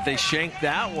play, but they shanked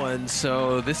that one.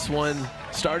 So this one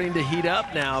starting to heat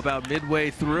up now about midway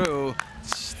through.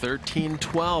 It's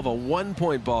 13-12, a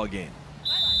 1-point ball game.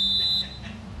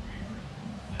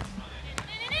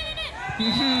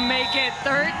 Make it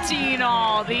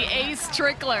 13-all, the ace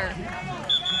trickler.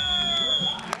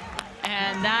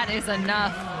 And that is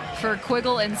enough for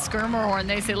Quiggle and Schermerhorn.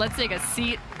 They say, let's take a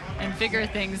seat and figure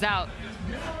things out.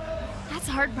 That's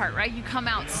the hard part, right? You come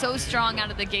out so strong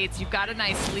out of the gates. You've got a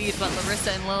nice lead, but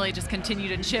Larissa and Lili just continue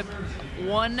to chip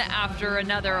one after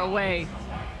another away.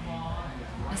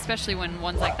 Especially when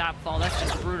ones like that fall. That's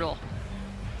just brutal.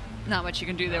 Not much you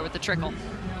can do there with the trickle.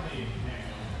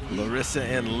 Larissa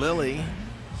and Lili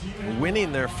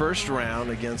winning their first round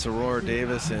against Aurora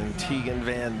Davis and Tegan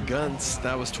Van Gunst.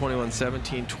 That was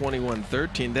 21-17,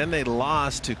 21-13. Then they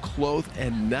lost to Cloth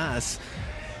and Nuss,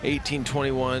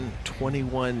 18-21,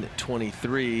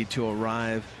 21-23 to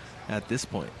arrive at this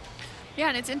point. Yeah,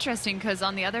 and it's interesting because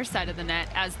on the other side of the net,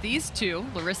 as these two,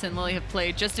 Larissa and Lili, have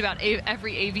played just about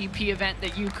every AVP event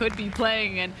that you could be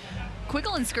playing, and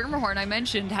Quiggle and Schermerhorn, I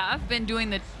mentioned, have been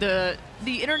doing the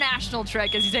international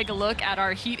trek as you take a look at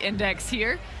our heat index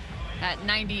here at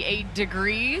 98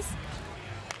 degrees.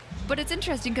 But it's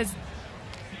interesting because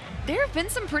there have been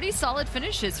some pretty solid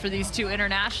finishes for these two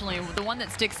internationally. The one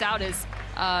that sticks out is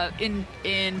in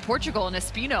Portugal, in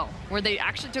Espino, where they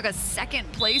actually took a second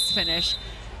place finish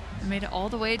and made it all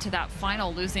the way to that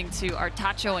final, losing to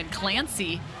Artacho and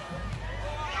Clancy,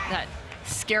 that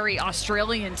scary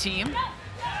Australian team.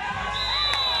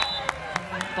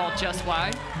 Ball just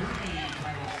wide.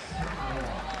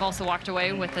 We've also walked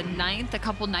away with a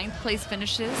couple ninth place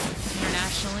finishes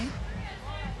internationally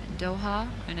in Doha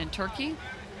and in Turkey.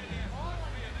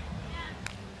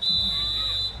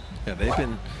 Yeah, they've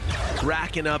been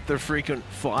racking up their frequent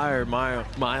flyer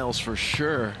miles for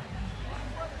sure.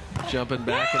 Jumping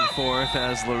back and forth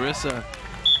as Larissa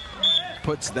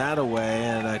puts that away.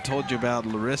 And I told you about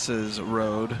Larissa's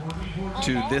road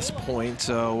to this point.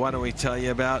 So why don't we tell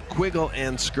you about Quiggle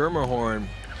and Schermerhorn.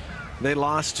 They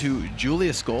lost to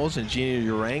Julia Scholes and Gina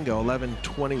Urango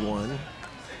 11-21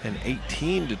 and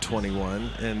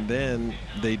 18-21. And then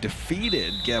they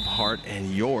defeated Gebhardt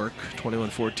and York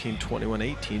 21-14,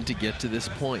 21-18 to get to this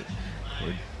point.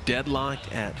 We're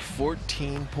deadlocked at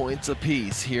 14 points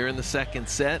apiece here in the second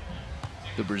set.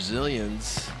 The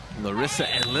Brazilians, Larissa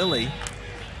and Lili,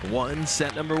 won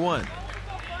set number 1.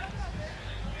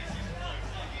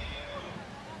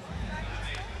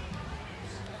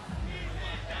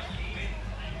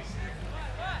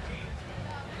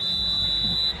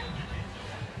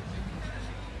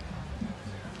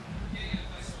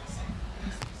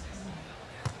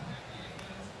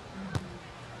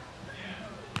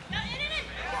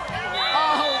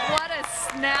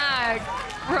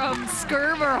 From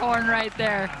Schermerhorn right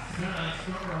there.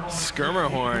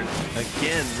 Schermerhorn,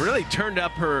 again, really turned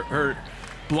up her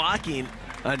blocking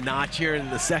a notch here in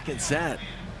the second set.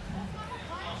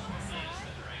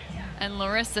 And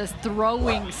Larissa's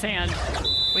throwing sand.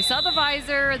 We saw the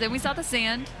visor, then we saw the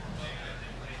sand.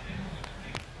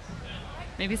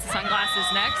 Maybe it's the sunglasses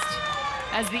next,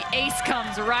 as the ace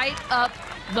comes right up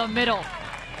the middle.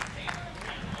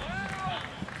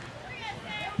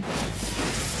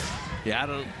 Yeah, I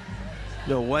don't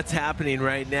know what's happening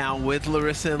right now with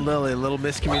Larissa and Lili. A little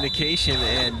miscommunication,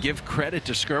 and give credit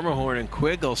to Schermerhorn and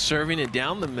Quiggle serving it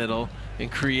down the middle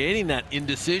and creating that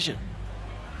indecision.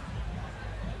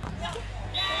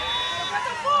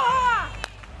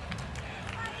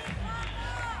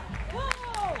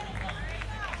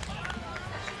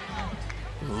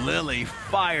 Lili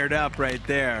fired up right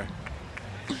there.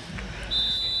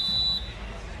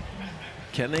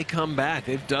 Can they come back?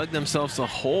 They've dug themselves a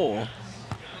hole.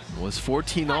 It was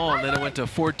 14-all, and then it went to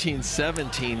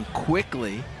 14-17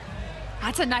 quickly.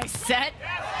 That's a nice set.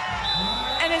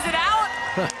 And is it out?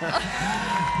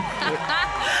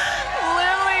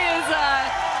 Lili is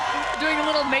doing a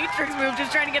little matrix move,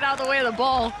 just trying to get out of the way of the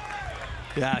ball.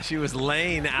 Yeah, she was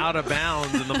laying out of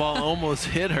bounds, and the ball almost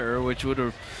hit her, which would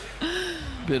have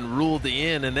been ruled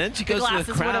in, and then she goes to the crowd.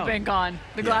 The glasses would have been gone.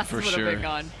 The glasses would have been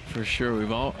gone. For sure.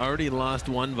 We've already lost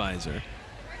one visor.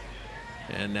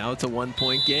 And now it's a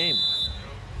 1-point game.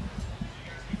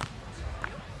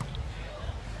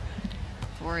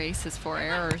 4 aces, 4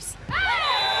 errors.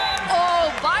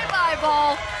 Oh, bye-bye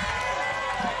ball.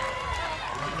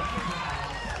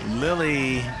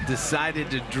 Lili decided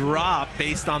to drop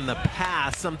based on the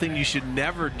pass, something you should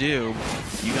never do.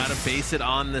 You got to base it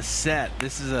on the set.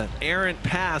 This is an errant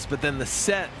pass, but then the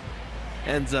set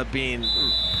ends up being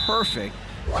perfect.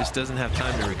 Just doesn't have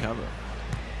time to recover.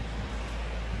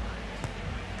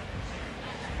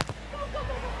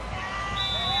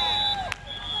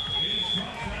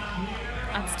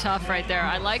 That's tough right there.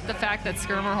 I like the fact that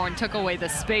Schermerhorn took away the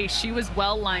space. She was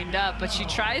well lined up, but she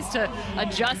tries to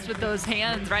adjust with those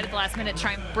hands right at the last minute,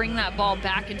 try and bring that ball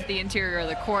back into the interior of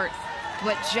the court,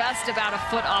 but just about a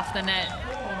foot off the net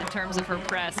in terms of her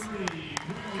press.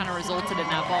 Kind of resulted in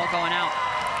that ball going out.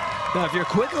 Now, if you're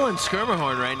Quiggle and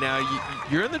Schermerhorn right now,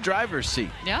 you're in the driver's seat.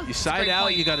 Yeah, you side out,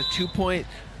 point. You got a 2-point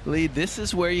lead. This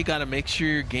is where you got to make sure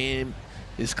your game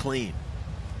is clean.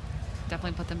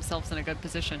 Definitely put themselves in a good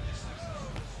position.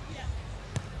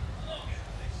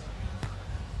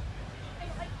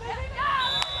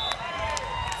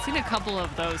 Seen a couple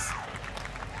of those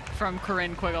from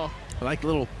Corinne Quiggle. I like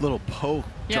little poke,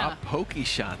 drop pokey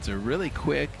shots. Are really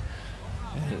quick.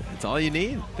 It's all you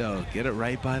need, though. Get it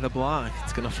right by the block.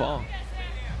 It's gonna fall.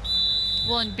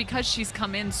 Well, and because she's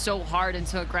come in so hard and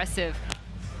so aggressive,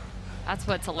 that's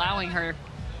what's allowing her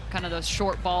kind of those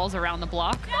short balls around the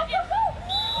block.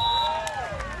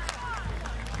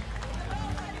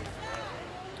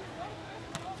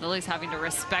 Lili's having to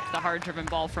respect the hard-driven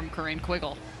ball from Corinne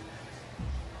Quiggle.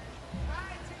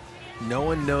 No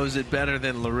one knows it better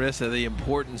than Larissa, the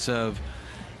importance of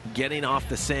getting off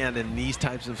the sand in these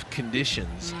types of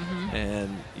conditions.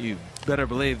 And you better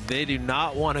believe they do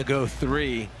not want to go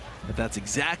 3, but that's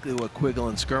exactly what Quiggle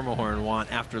and Schermerhorn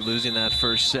want after losing that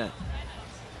first set.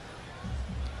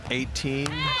 18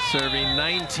 serving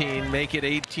 19, make it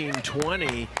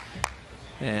 18-20,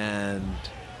 and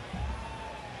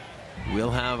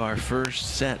we'll have our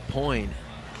first set point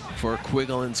for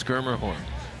Quiggle and Schermerhorn.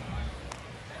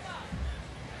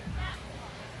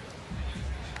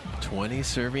 20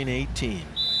 serving 18.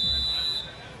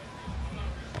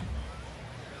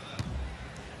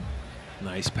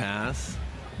 Nice pass.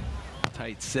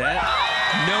 Tight set.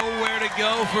 Nowhere to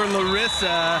go for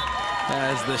Larissa.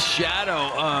 as the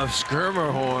shadow of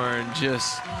Schermerhorn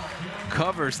just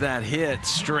covers that hit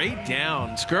straight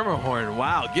down. Schermerhorn,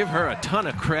 wow, give her a ton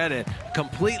of credit.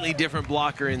 Completely different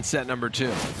blocker in set number 2.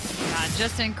 Yeah,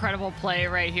 just incredible play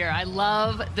right here. I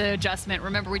love the adjustment.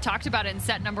 Remember, we talked about it in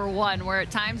set number 1, where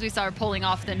at times we saw her pulling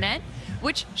off the net,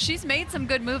 which she's made some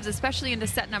good moves, especially into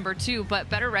set number 2, but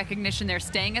better recognition there,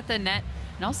 staying at the net.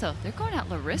 And also, they're going at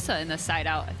Larissa in the side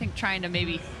out, I think trying to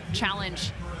maybe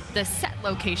challenge the set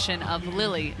location of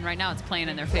Lili, and right now it's playing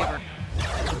in their favor.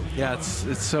 Yeah,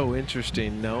 it's so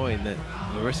interesting knowing that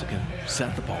Larissa can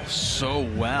set the ball so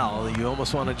well. You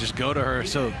almost want to just go to her,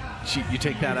 so you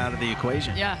take that out of the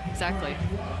equation. Yeah, exactly.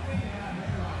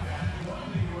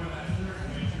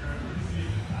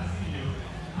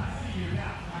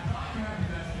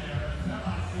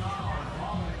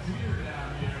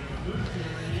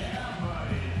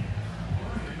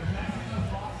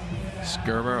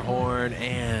 Schermerhorn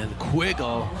and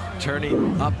Quiggle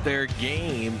turning up their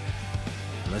game.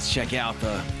 Let's check out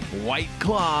the White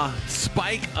Claw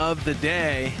spike of the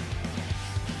day.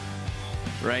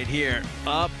 Right here,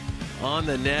 up on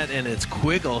the net, and it's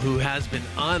Quiggle who has been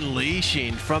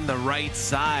unleashing from the right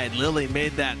side. Lili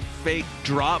made that fake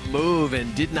drop move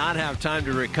and did not have time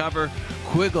to recover.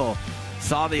 Quiggle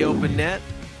saw the open net,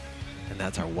 and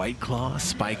that's our White Claw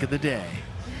spike of the day.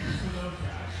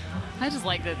 I just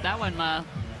like that that one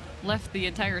left the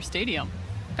entire stadium.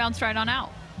 Bounced right on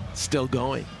out. Still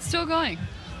going. Still going.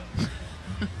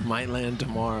 Might land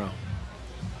tomorrow.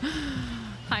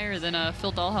 Higher than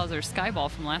Phil Dahlhauser's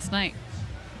skyball from last night.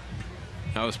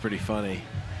 That was pretty funny.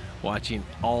 Watching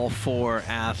all 4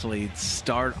 athletes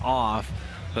start off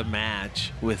the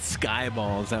match with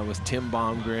skyballs. That was Tim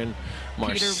Baumgren,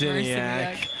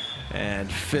 Marciniak,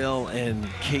 and Phil and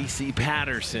Casey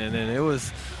Patterson. And it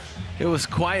was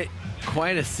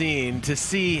quite a scene to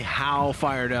see how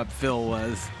fired up Phil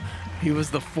was. He was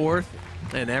the 4th,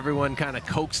 and everyone kind of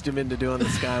coaxed him into doing the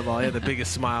skyball. He had the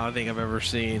biggest smile I think I've ever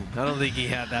seen. I don't think he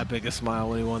had that big a smile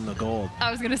when he won the gold.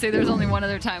 I was going to say there's only one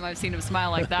other time I've seen him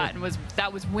smile like that, and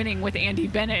that was winning with Andy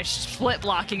Benish, split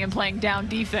blocking and playing down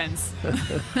defense.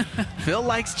 Phil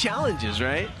likes challenges,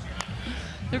 right?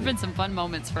 There have been some fun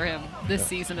moments for him this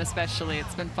season especially.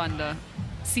 It's been fun to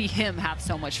see him have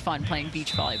so much fun playing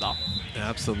beach volleyball.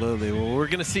 Absolutely. Well, we're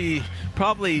going to see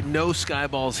probably no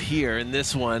skyballs here in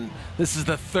this one. This is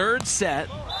the 3rd set.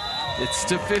 It's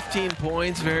to 15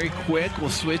 points, very quick. We'll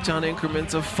switch on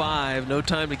increments of 5. No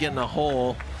time to get in a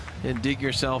hole and dig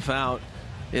yourself out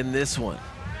in this one.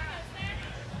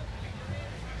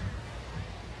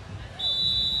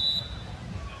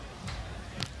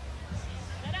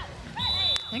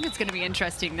 I think it's going to be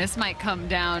interesting. This might come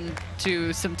down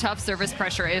to some tough service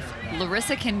pressure if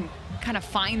Larissa can kind of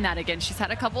find that again. She's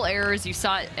had a couple errors. You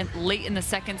saw it late in the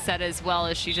 2nd set as well,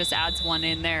 as she just adds one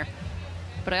in there.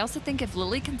 But I also think if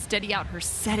Lili can steady out her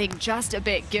setting just a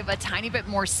bit, give a tiny bit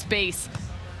more space,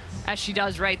 as she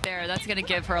does right there, that's going to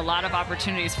give her a lot of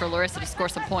opportunities for Larissa to score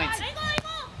some points.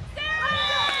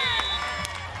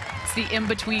 It's the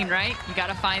in-between, right? You got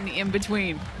to find the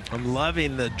in-between. I'm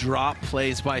loving the drop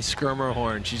plays by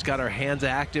Schermerhorn. She's got her hands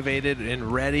activated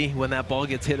and ready. When that ball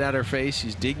gets hit at her face,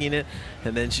 she's digging it,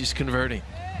 and then she's converting.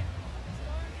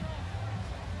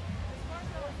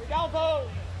 I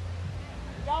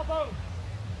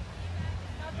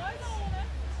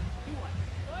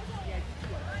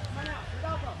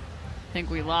think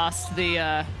we lost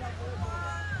the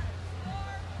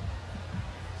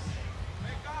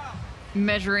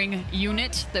measuring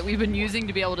unit that we've been using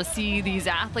to be able to see these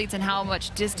athletes and how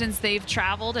much distance they've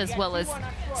traveled, as well as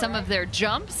some of their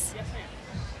jumps,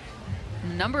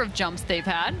 number of jumps they've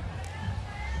had.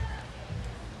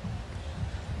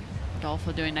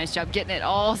 Adolfo doing a nice job getting it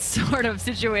all sort of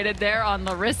situated there on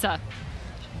Larissa.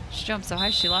 She jumped so high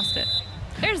she lost it.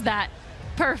 There's that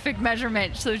perfect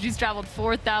measurement. So she's traveled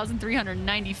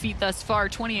 4,390 feet thus far,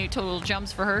 28 total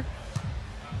jumps for her.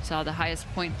 Saw the highest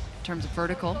point in terms of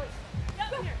vertical.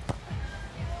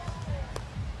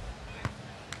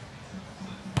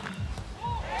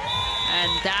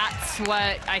 And that's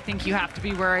what I think you have to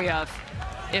be wary of.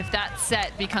 If that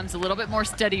set becomes a little bit more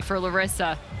steady for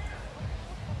Larissa,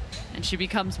 and she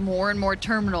becomes more and more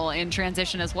terminal in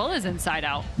transition as well as inside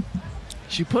out.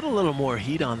 She put a little more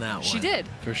heat on that one. She did.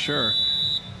 For sure.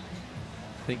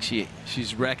 I think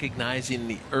she's recognizing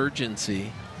the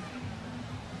urgency.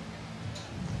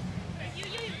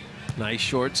 Nice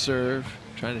short serve.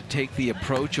 Trying to take the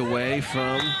approach away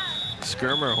from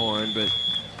Schermerhorn, but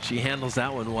she handles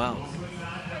that one well.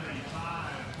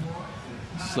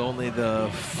 It's only the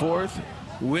 4th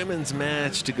women's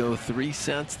match to go 3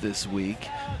 sets this week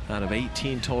out of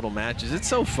 18 total matches. It's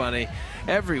so funny.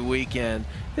 Every weekend,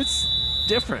 it's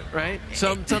different, right?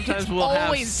 Sometimes we'll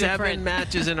have 7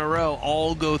 matches in a row,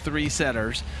 all go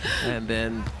 3-setters, and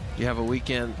then you have a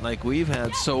weekend like we've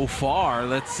had so far.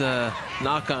 Let's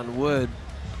knock on wood.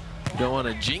 Don't want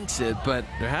to jinx it, but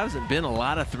there hasn't been a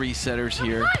lot of 3-setters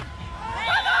here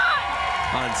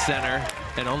on center,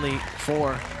 and only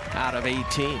 4 out of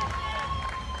 18.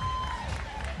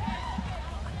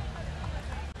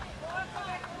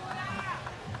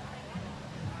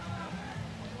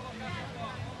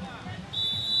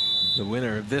 The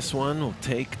winner of this one will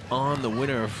take on the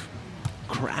winner of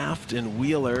Kraft and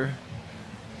Wheeler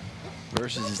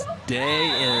versus Day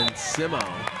and Simo.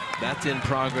 That's in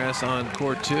progress on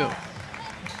court 2.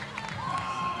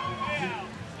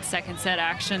 Second set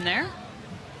action there.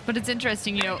 But it's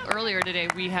interesting, you know, earlier today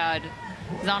we had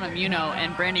Zana Muno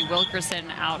and Brandy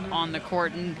Wilkerson out on the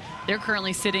court, and they're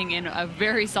currently sitting in a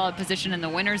very solid position in the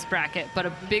winner's bracket. But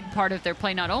a big part of their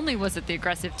play, not only was it the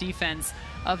aggressive defense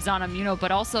of Zana Muno, but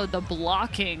also the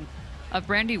blocking of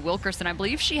Brandy Wilkerson. I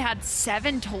believe she had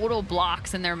 7 total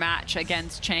blocks in their match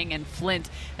against Chang and Flint,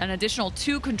 an additional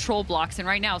 2 control blocks. And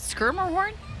right now,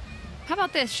 Schermerhorn, how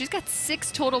about this? She's got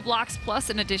 6 total blocks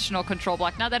plus an additional control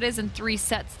block. Now that is in 3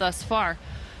 sets thus far.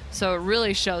 So it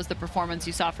really shows the performance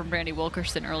you saw from Brandy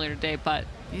Wilkerson earlier today. But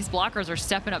these blockers are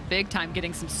stepping up big time,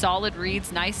 getting some solid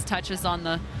reads, nice touches on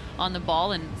the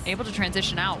ball, and able to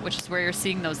transition out, which is where you're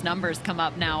seeing those numbers come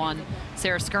up now on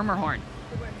Sarah Schermerhorn.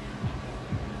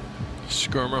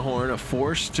 Schermerhorn, a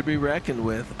force to be reckoned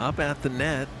with, up at the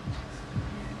net.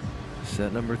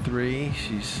 Set number 3.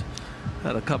 She's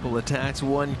had a couple attacks,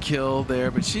 1 kill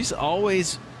there, but she's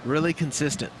always really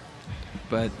consistent.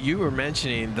 But you were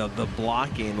mentioning the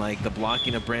blocking, like the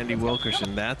blocking of Brandy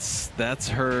Wilkerson. That's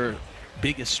her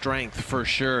biggest strength for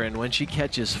sure. And when she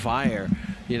catches fire,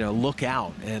 you know, look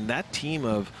out. And that team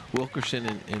of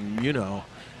Wilkerson and Muno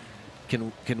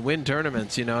can win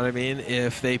tournaments, you know what I mean,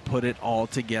 if they put it all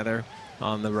together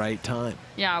on the right time.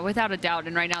 Yeah, without a doubt.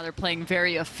 And right now they're playing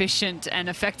very efficient and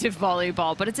effective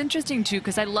volleyball. But it's interesting too,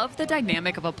 because I love the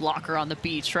dynamic of a blocker on the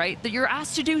beach, right? That you're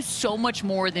asked to do so much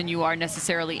more than you are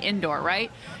necessarily indoor, right?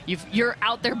 You're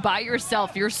out there by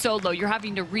yourself, you're solo, you're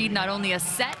having to read not only a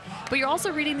set, but you're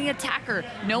also reading the attacker,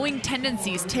 knowing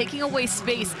tendencies, taking away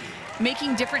space,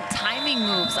 making different timing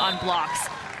moves on blocks.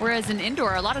 Whereas in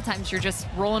indoor, a lot of times you're just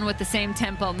rolling with the same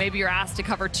tempo. Maybe you're asked to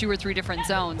cover 2 or 3 different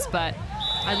zones, but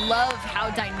I love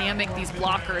how dynamic these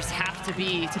blockers have to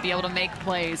be able to make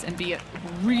plays and be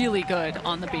really good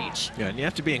on the beach. Yeah, and you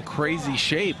have to be in crazy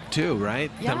shape too,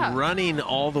 right? Yeah. Them running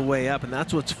all the way up, and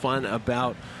that's what's fun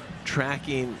about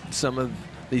tracking some of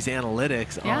these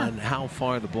analytics on how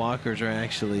far the blockers are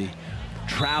actually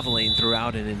traveling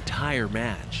throughout an entire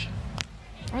match.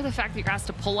 Or the fact that you're asked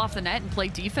to pull off the net and play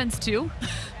defense too.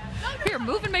 Here,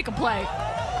 move and make a play.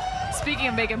 Speaking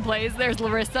of making plays, there's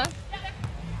Larissa.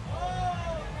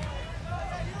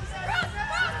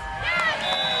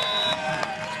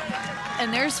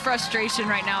 And there's frustration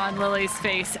right now on Lili's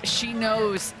face. She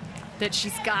knows that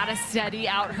she's got to steady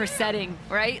out her setting,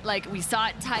 right? Like we saw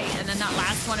it tight, and then that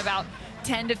last one about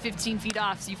 10 to 15 feet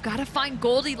off. So you've got to find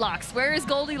Goldilocks. Where is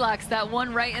Goldilocks? That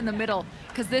one right in the middle.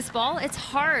 Because this ball, it's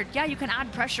hard. Yeah, you can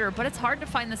add pressure, but it's hard to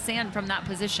find the sand from that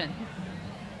position.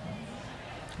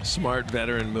 Smart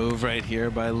veteran move right here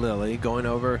by Lili, going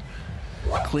over,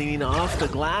 cleaning off the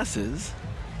glasses,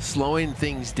 slowing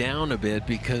things down a bit,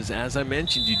 because as I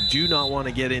mentioned, you do not want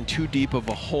to get in too deep of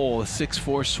a hole. A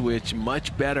 6-4 switch,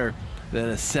 much better than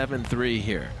a 7-3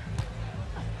 here.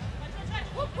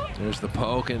 There's the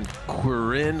poke, and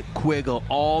Corinne Quiggle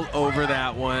all over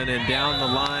that one, and down the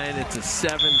line it's a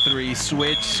 7-3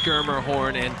 switch.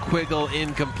 Schermerhorn and Quiggle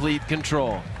in complete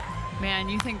control. Man,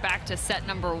 you think back to set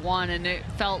number 1, and it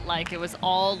felt like it was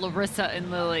all Larissa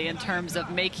and Lili in terms of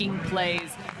making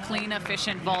plays, clean,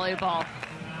 efficient volleyball.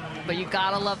 But you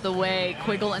gotta love the way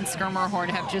Quiggle and Schermerhorn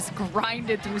have just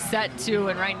grinded through set 2,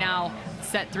 and right now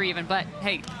set 3 even. But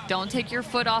hey, don't take your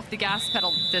foot off the gas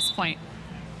pedal at this point.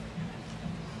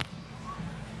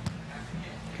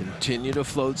 Continue to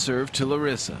float serve to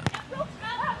Larissa.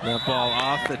 That ball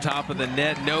off the top of the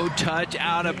net, no touch,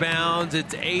 out of bounds.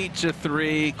 It's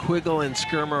 8-3. Quiggle and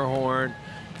Schermerhorn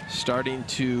starting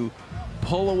to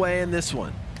pull away in this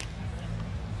one.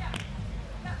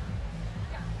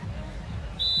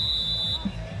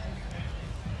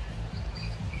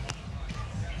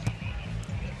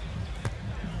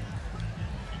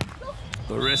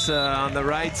 Larissa on the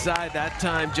right side, that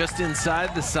time just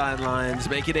inside the sidelines,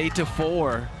 make it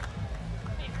 8-4.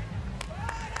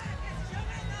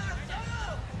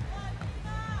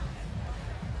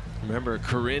 Remember,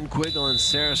 Corinne Quiggle and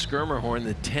Sarah Schermerhorn,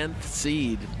 the 10th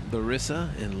seed. Larissa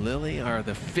and Lili are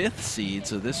the 5th seed,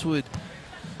 so this would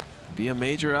be a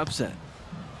major upset.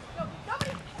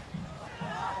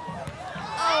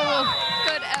 Oh,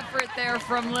 good effort there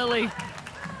from Lili.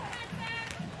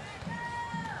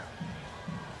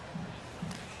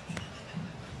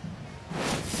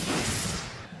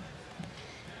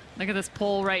 Look at this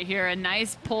pull right here, a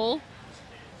nice pull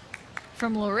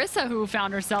from Larissa, who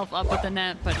found herself up with the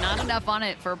net, but not enough on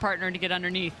it for a partner to get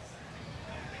underneath.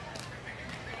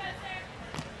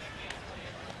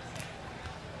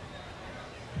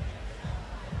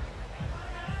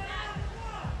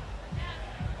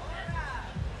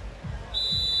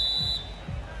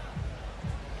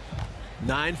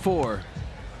 (9-4).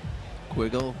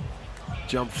 Quiggle,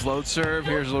 jump float serve.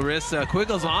 Here's Larissa.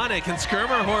 Quiggle's on it. Can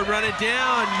Schermerhorn run it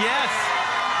down? Yes.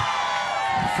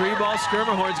 Free ball.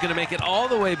 Schermerhorn's going to make it all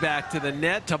the way back to the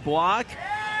net to block.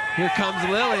 Here comes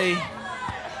Lili.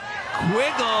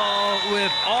 Quiggle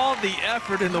with all the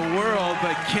effort in the world,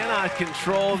 but cannot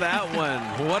control that one.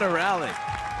 What a rally.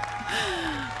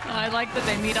 I like that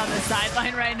they meet on the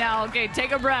sideline right now. Okay,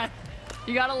 take a breath.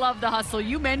 You gotta love the hustle.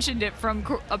 You mentioned it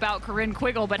about Corinne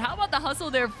Quiggle, but how about the hustle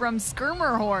there from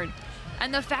Schermerhorn?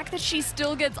 And the fact that she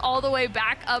still gets all the way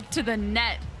back up to the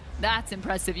net. That's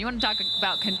impressive. You want to talk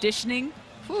about conditioning?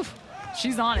 Whew,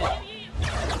 she's on it.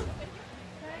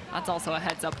 That's also a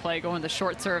heads-up play, going the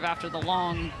short serve after the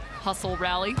long hustle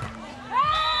rally.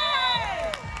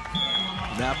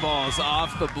 That ball's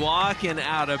off the block and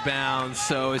out of bounds,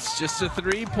 so it's just a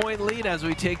 3-point lead as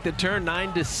we take the turn,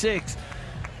 9-6.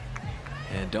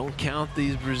 And don't count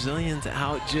these Brazilians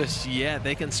out just yet.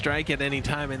 They can strike at any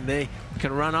time, and they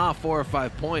can run off 4 or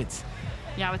 5 points.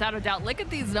 Yeah, without a doubt. Look at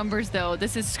these numbers, though.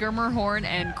 This is Schermerhorn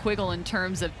and Quiggle in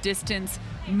terms of distance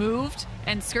moved,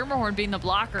 and Schermerhorn being the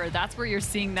blocker, that's where you're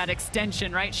seeing that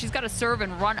extension, right? She's got to serve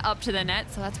and run up to the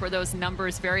net, so that's where those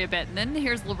numbers vary a bit. And then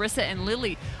here's Larissa and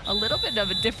Lili, a little bit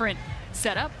of a different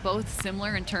setup, both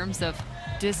similar in terms of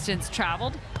distance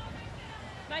traveled.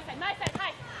 Nice side,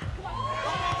 high.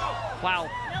 Wow.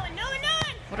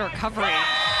 What a recovery.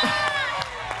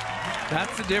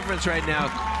 That's the difference right now.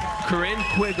 Corinne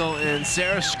Quiggle and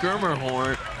Sarah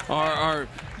Schermerhorn are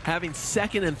having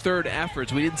second and third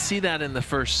efforts. We didn't see that in the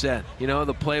first set. You know,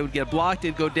 the play would get blocked,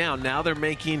 it'd go down. Now they're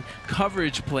making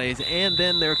coverage plays, and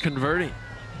then they're converting.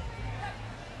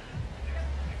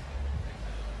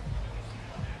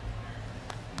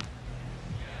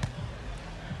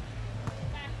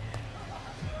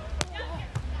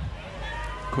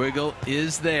 Quiggle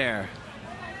is there.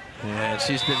 And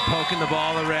she's been poking the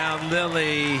ball around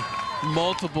Lili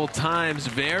multiple times.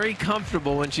 Very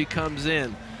comfortable when she comes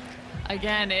in.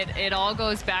 Again, it all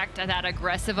goes back to that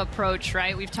aggressive approach,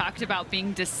 right? We've talked about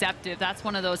being deceptive. That's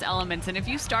one of those elements. And if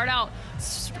you start out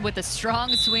with a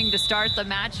strong swing to start the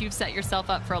match, you've set yourself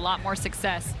up for a lot more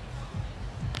success.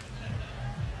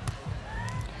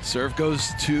 Serve goes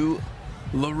to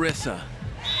Larissa.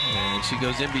 And she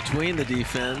goes in between the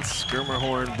defense.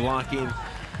 Schermerhorn blocking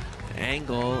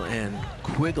angle and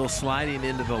Quiggle sliding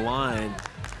into the line.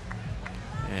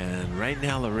 And right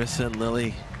now, Larissa and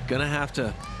Lili gonna have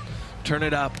to turn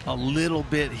it up a little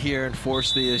bit here and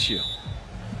force the issue.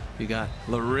 You got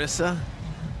Larissa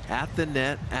at the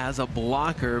net as a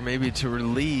blocker, maybe to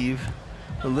relieve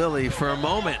Lili for a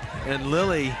moment. And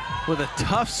Lili with a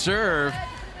tough serve.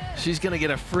 She's going to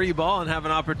get a free ball and have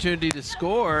an opportunity to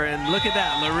score. And look at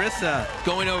that, Larissa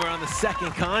going over on the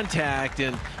second contact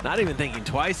and not even thinking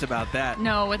twice about that.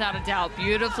 No, without a doubt.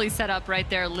 Beautifully set up right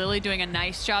there. Lili doing a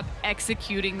nice job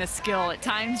executing the skill. At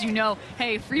times, you know,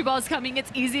 hey, free ball's coming.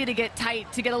 It's easy to get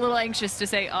tight, to get a little anxious, to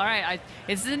say, all right,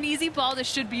 this is an easy ball. This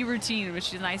should be routine,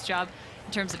 which is a nice job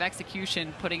in terms of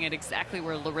execution, putting it exactly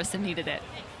where Larissa needed it.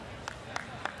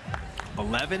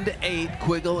 11-8,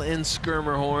 Quiggle and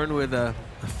Schermerhorn with a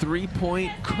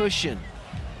 3-point cushion.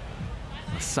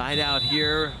 A side out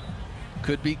here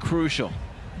could be crucial.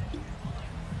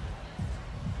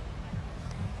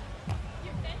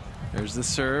 There's the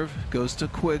serve, goes to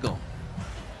Quiggle.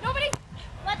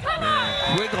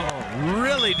 Quiggle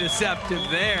really deceptive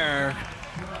there.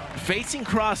 Facing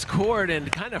cross court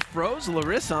and kind of froze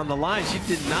Larissa on the line. She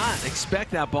did not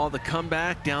expect that ball to come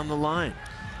back down the line.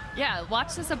 Yeah,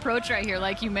 watch this approach right here,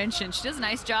 like you mentioned. She does a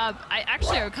nice job. I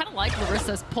kind of like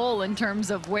Larissa's pull in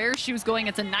terms of where she was going.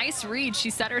 It's a nice read. She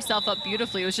set herself up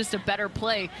beautifully. It was just a better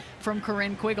play from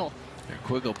Corinne Quiggle.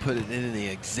 Quiggle put it in the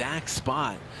exact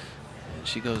spot. And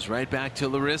she goes right back to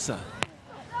Larissa.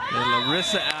 And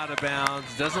Larissa out of bounds.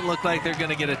 Doesn't look like they're going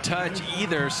to get a touch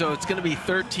either, so it's going to be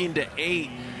 13-8.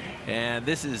 And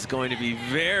this is going to be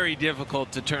very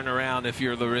difficult to turn around if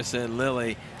you're Larissa and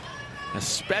Lili.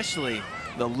 especially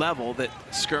the level that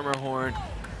Schermerhorn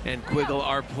and Quiggle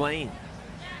are playing.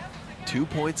 2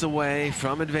 points away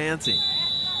from advancing.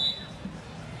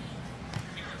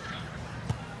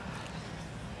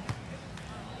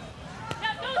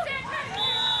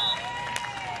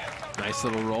 Nice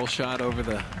little roll shot over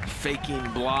the faking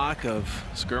block of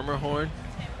Schermerhorn.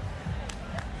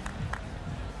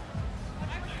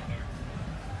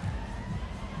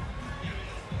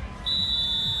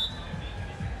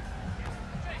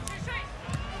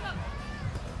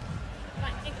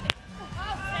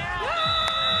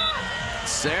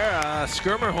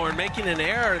 Schermerhorn making an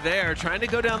error there, trying to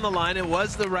go down the line. It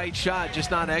was the right shot, just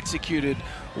not executed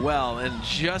well and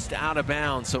just out of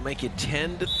bounds, so make it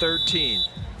 10-13.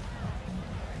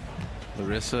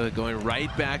 Larissa going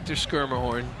right back to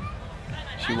Schermerhorn.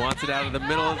 She wants it out of the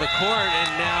middle of the court, and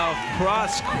now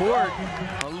cross court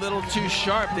a little too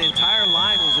sharp. The entire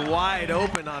line was wide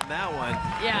open on that one.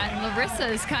 Yeah, and Larissa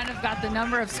has kind of got the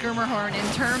number of Schermerhorn in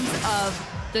terms of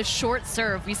the short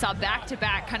serve. We saw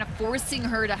back-to-back kind of forcing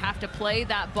her to have to play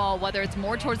that ball, whether it's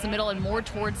more towards the middle and more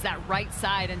towards that right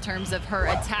side in terms of her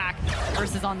attack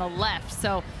versus on the left.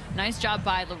 So nice job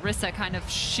by Larissa kind of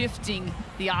shifting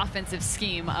the offensive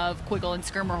scheme of Quiggle and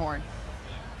Schermerhorn.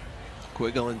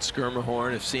 Quiggle and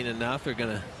Schermerhorn have seen enough. They're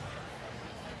going to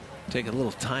take a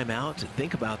little timeout to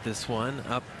think about this one.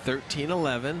 Up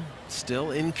 13-11,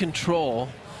 still in control.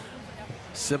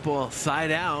 Simple side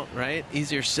out, right?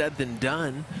 Easier said than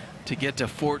done to get to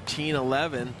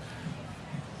 14-11.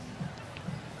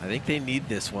 I think they need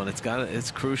this one.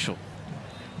 It's crucial.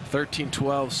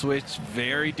 13-12 switch,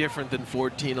 very different than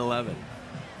 14-11.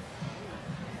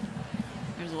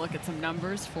 Here's a look at some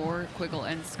numbers for Quiggle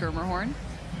and Schermerhorn,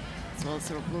 as well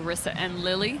as Larissa and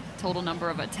Lili. Total number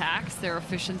of attacks, their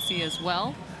efficiency as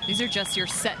well. These are just your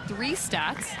set 3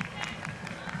 stats.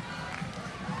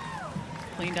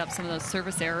 Cleaned up some of those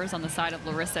service errors on the side of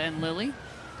Larissa and Lili.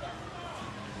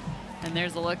 And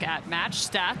there's a look at match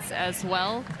stats as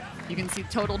well. You can see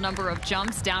total number of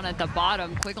jumps down at the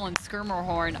bottom. Quiggle and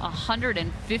Schermerhorn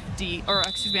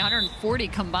 140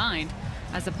 combined,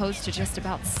 as opposed to just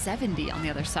about 70 on the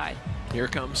other side. Here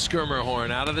comes Schermerhorn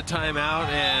out of the timeout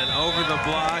and over the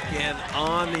block and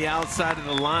on the outside of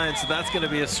the line. So that's going to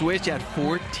be a switch at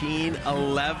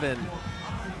 14-11.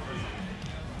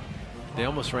 They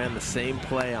almost ran the same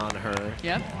play on her.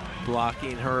 Yep.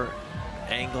 Blocking her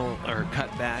angle or cut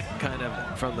back kind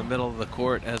of from the middle of the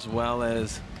court, as well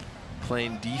as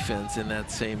playing defense in that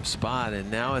same spot.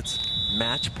 And now it's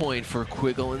match point for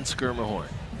Quiggle and Schermerhorn.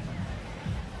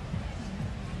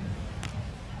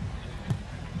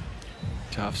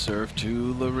 Tough serve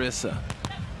to Larissa.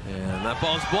 And that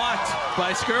ball's blocked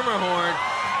by Schermerhorn.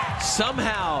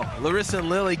 Somehow Larissa and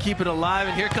Lili keep it alive,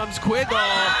 and here comes Quiggle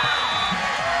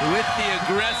with the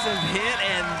aggressive hit,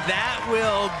 and that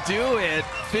will do it.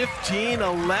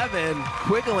 15-11,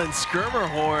 Quiggle and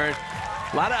Schermerhorn.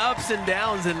 A lot of ups and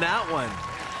downs in that one.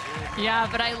 Yeah,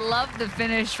 but I love the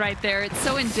finish right there. It's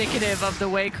so indicative of the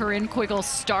way Corinne Quiggle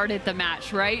started the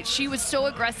match, right? She was so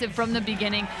aggressive from the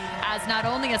beginning as not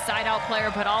only a side-out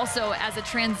player, but also as a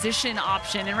transition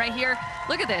option. And right here,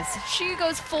 look at this. She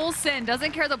goes full send,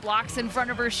 doesn't care the blocks in front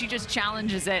of her. She just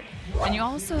challenges it. And you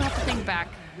also have to think back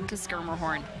to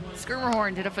Schermerhorn.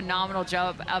 Schermerhorn did a phenomenal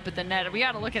job up at the net. We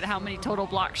got to look at how many total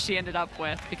blocks she ended up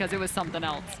with, because it was something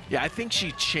else. Yeah, I think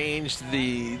she changed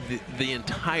the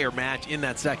entire match in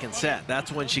that second set.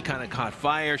 That's when she kind of caught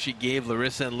fire. She gave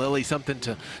Larissa and Lili something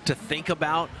to think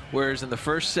about, whereas in the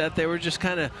first set they were just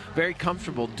kind of very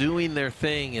comfortable doing their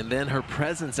thing, and then her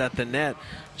presence at the net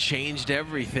changed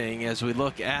everything. As we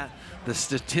look at the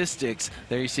statistics,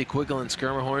 there you see Quiggle and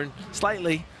Schermerhorn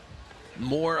slightly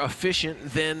more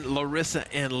efficient than Larissa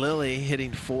and Lili,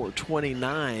 hitting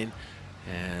 .429.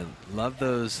 And love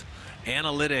those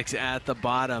analytics at the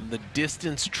bottom. The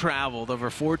distance traveled, over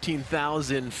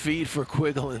 14,000 feet for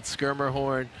Quiggle and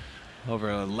Schermerhorn. Over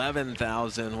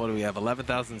 11,000, what do we have?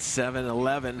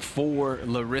 11,711 for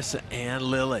Larissa and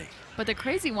Lili. But the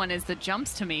crazy one is the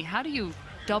jumps to me. How do you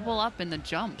double up in the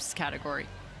jumps category?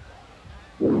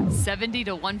 70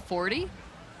 to 140?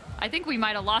 I think we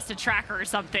might have lost a tracker or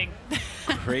something.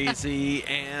 Crazy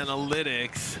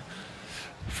analytics.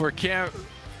 For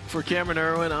Cameron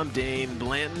Irwin, I'm Dane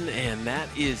Blanton, and that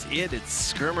is it.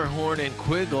 It's Schermerhorn and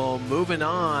Quiggle moving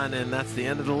on, and that's the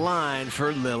end of the line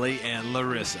for Lili and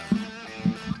Larissa.